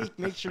this week.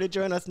 Make sure to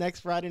join us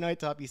next Friday night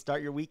to help you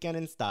start your weekend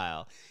in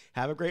style.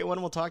 Have a great one.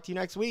 We'll talk to you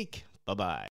next week. Bye-bye.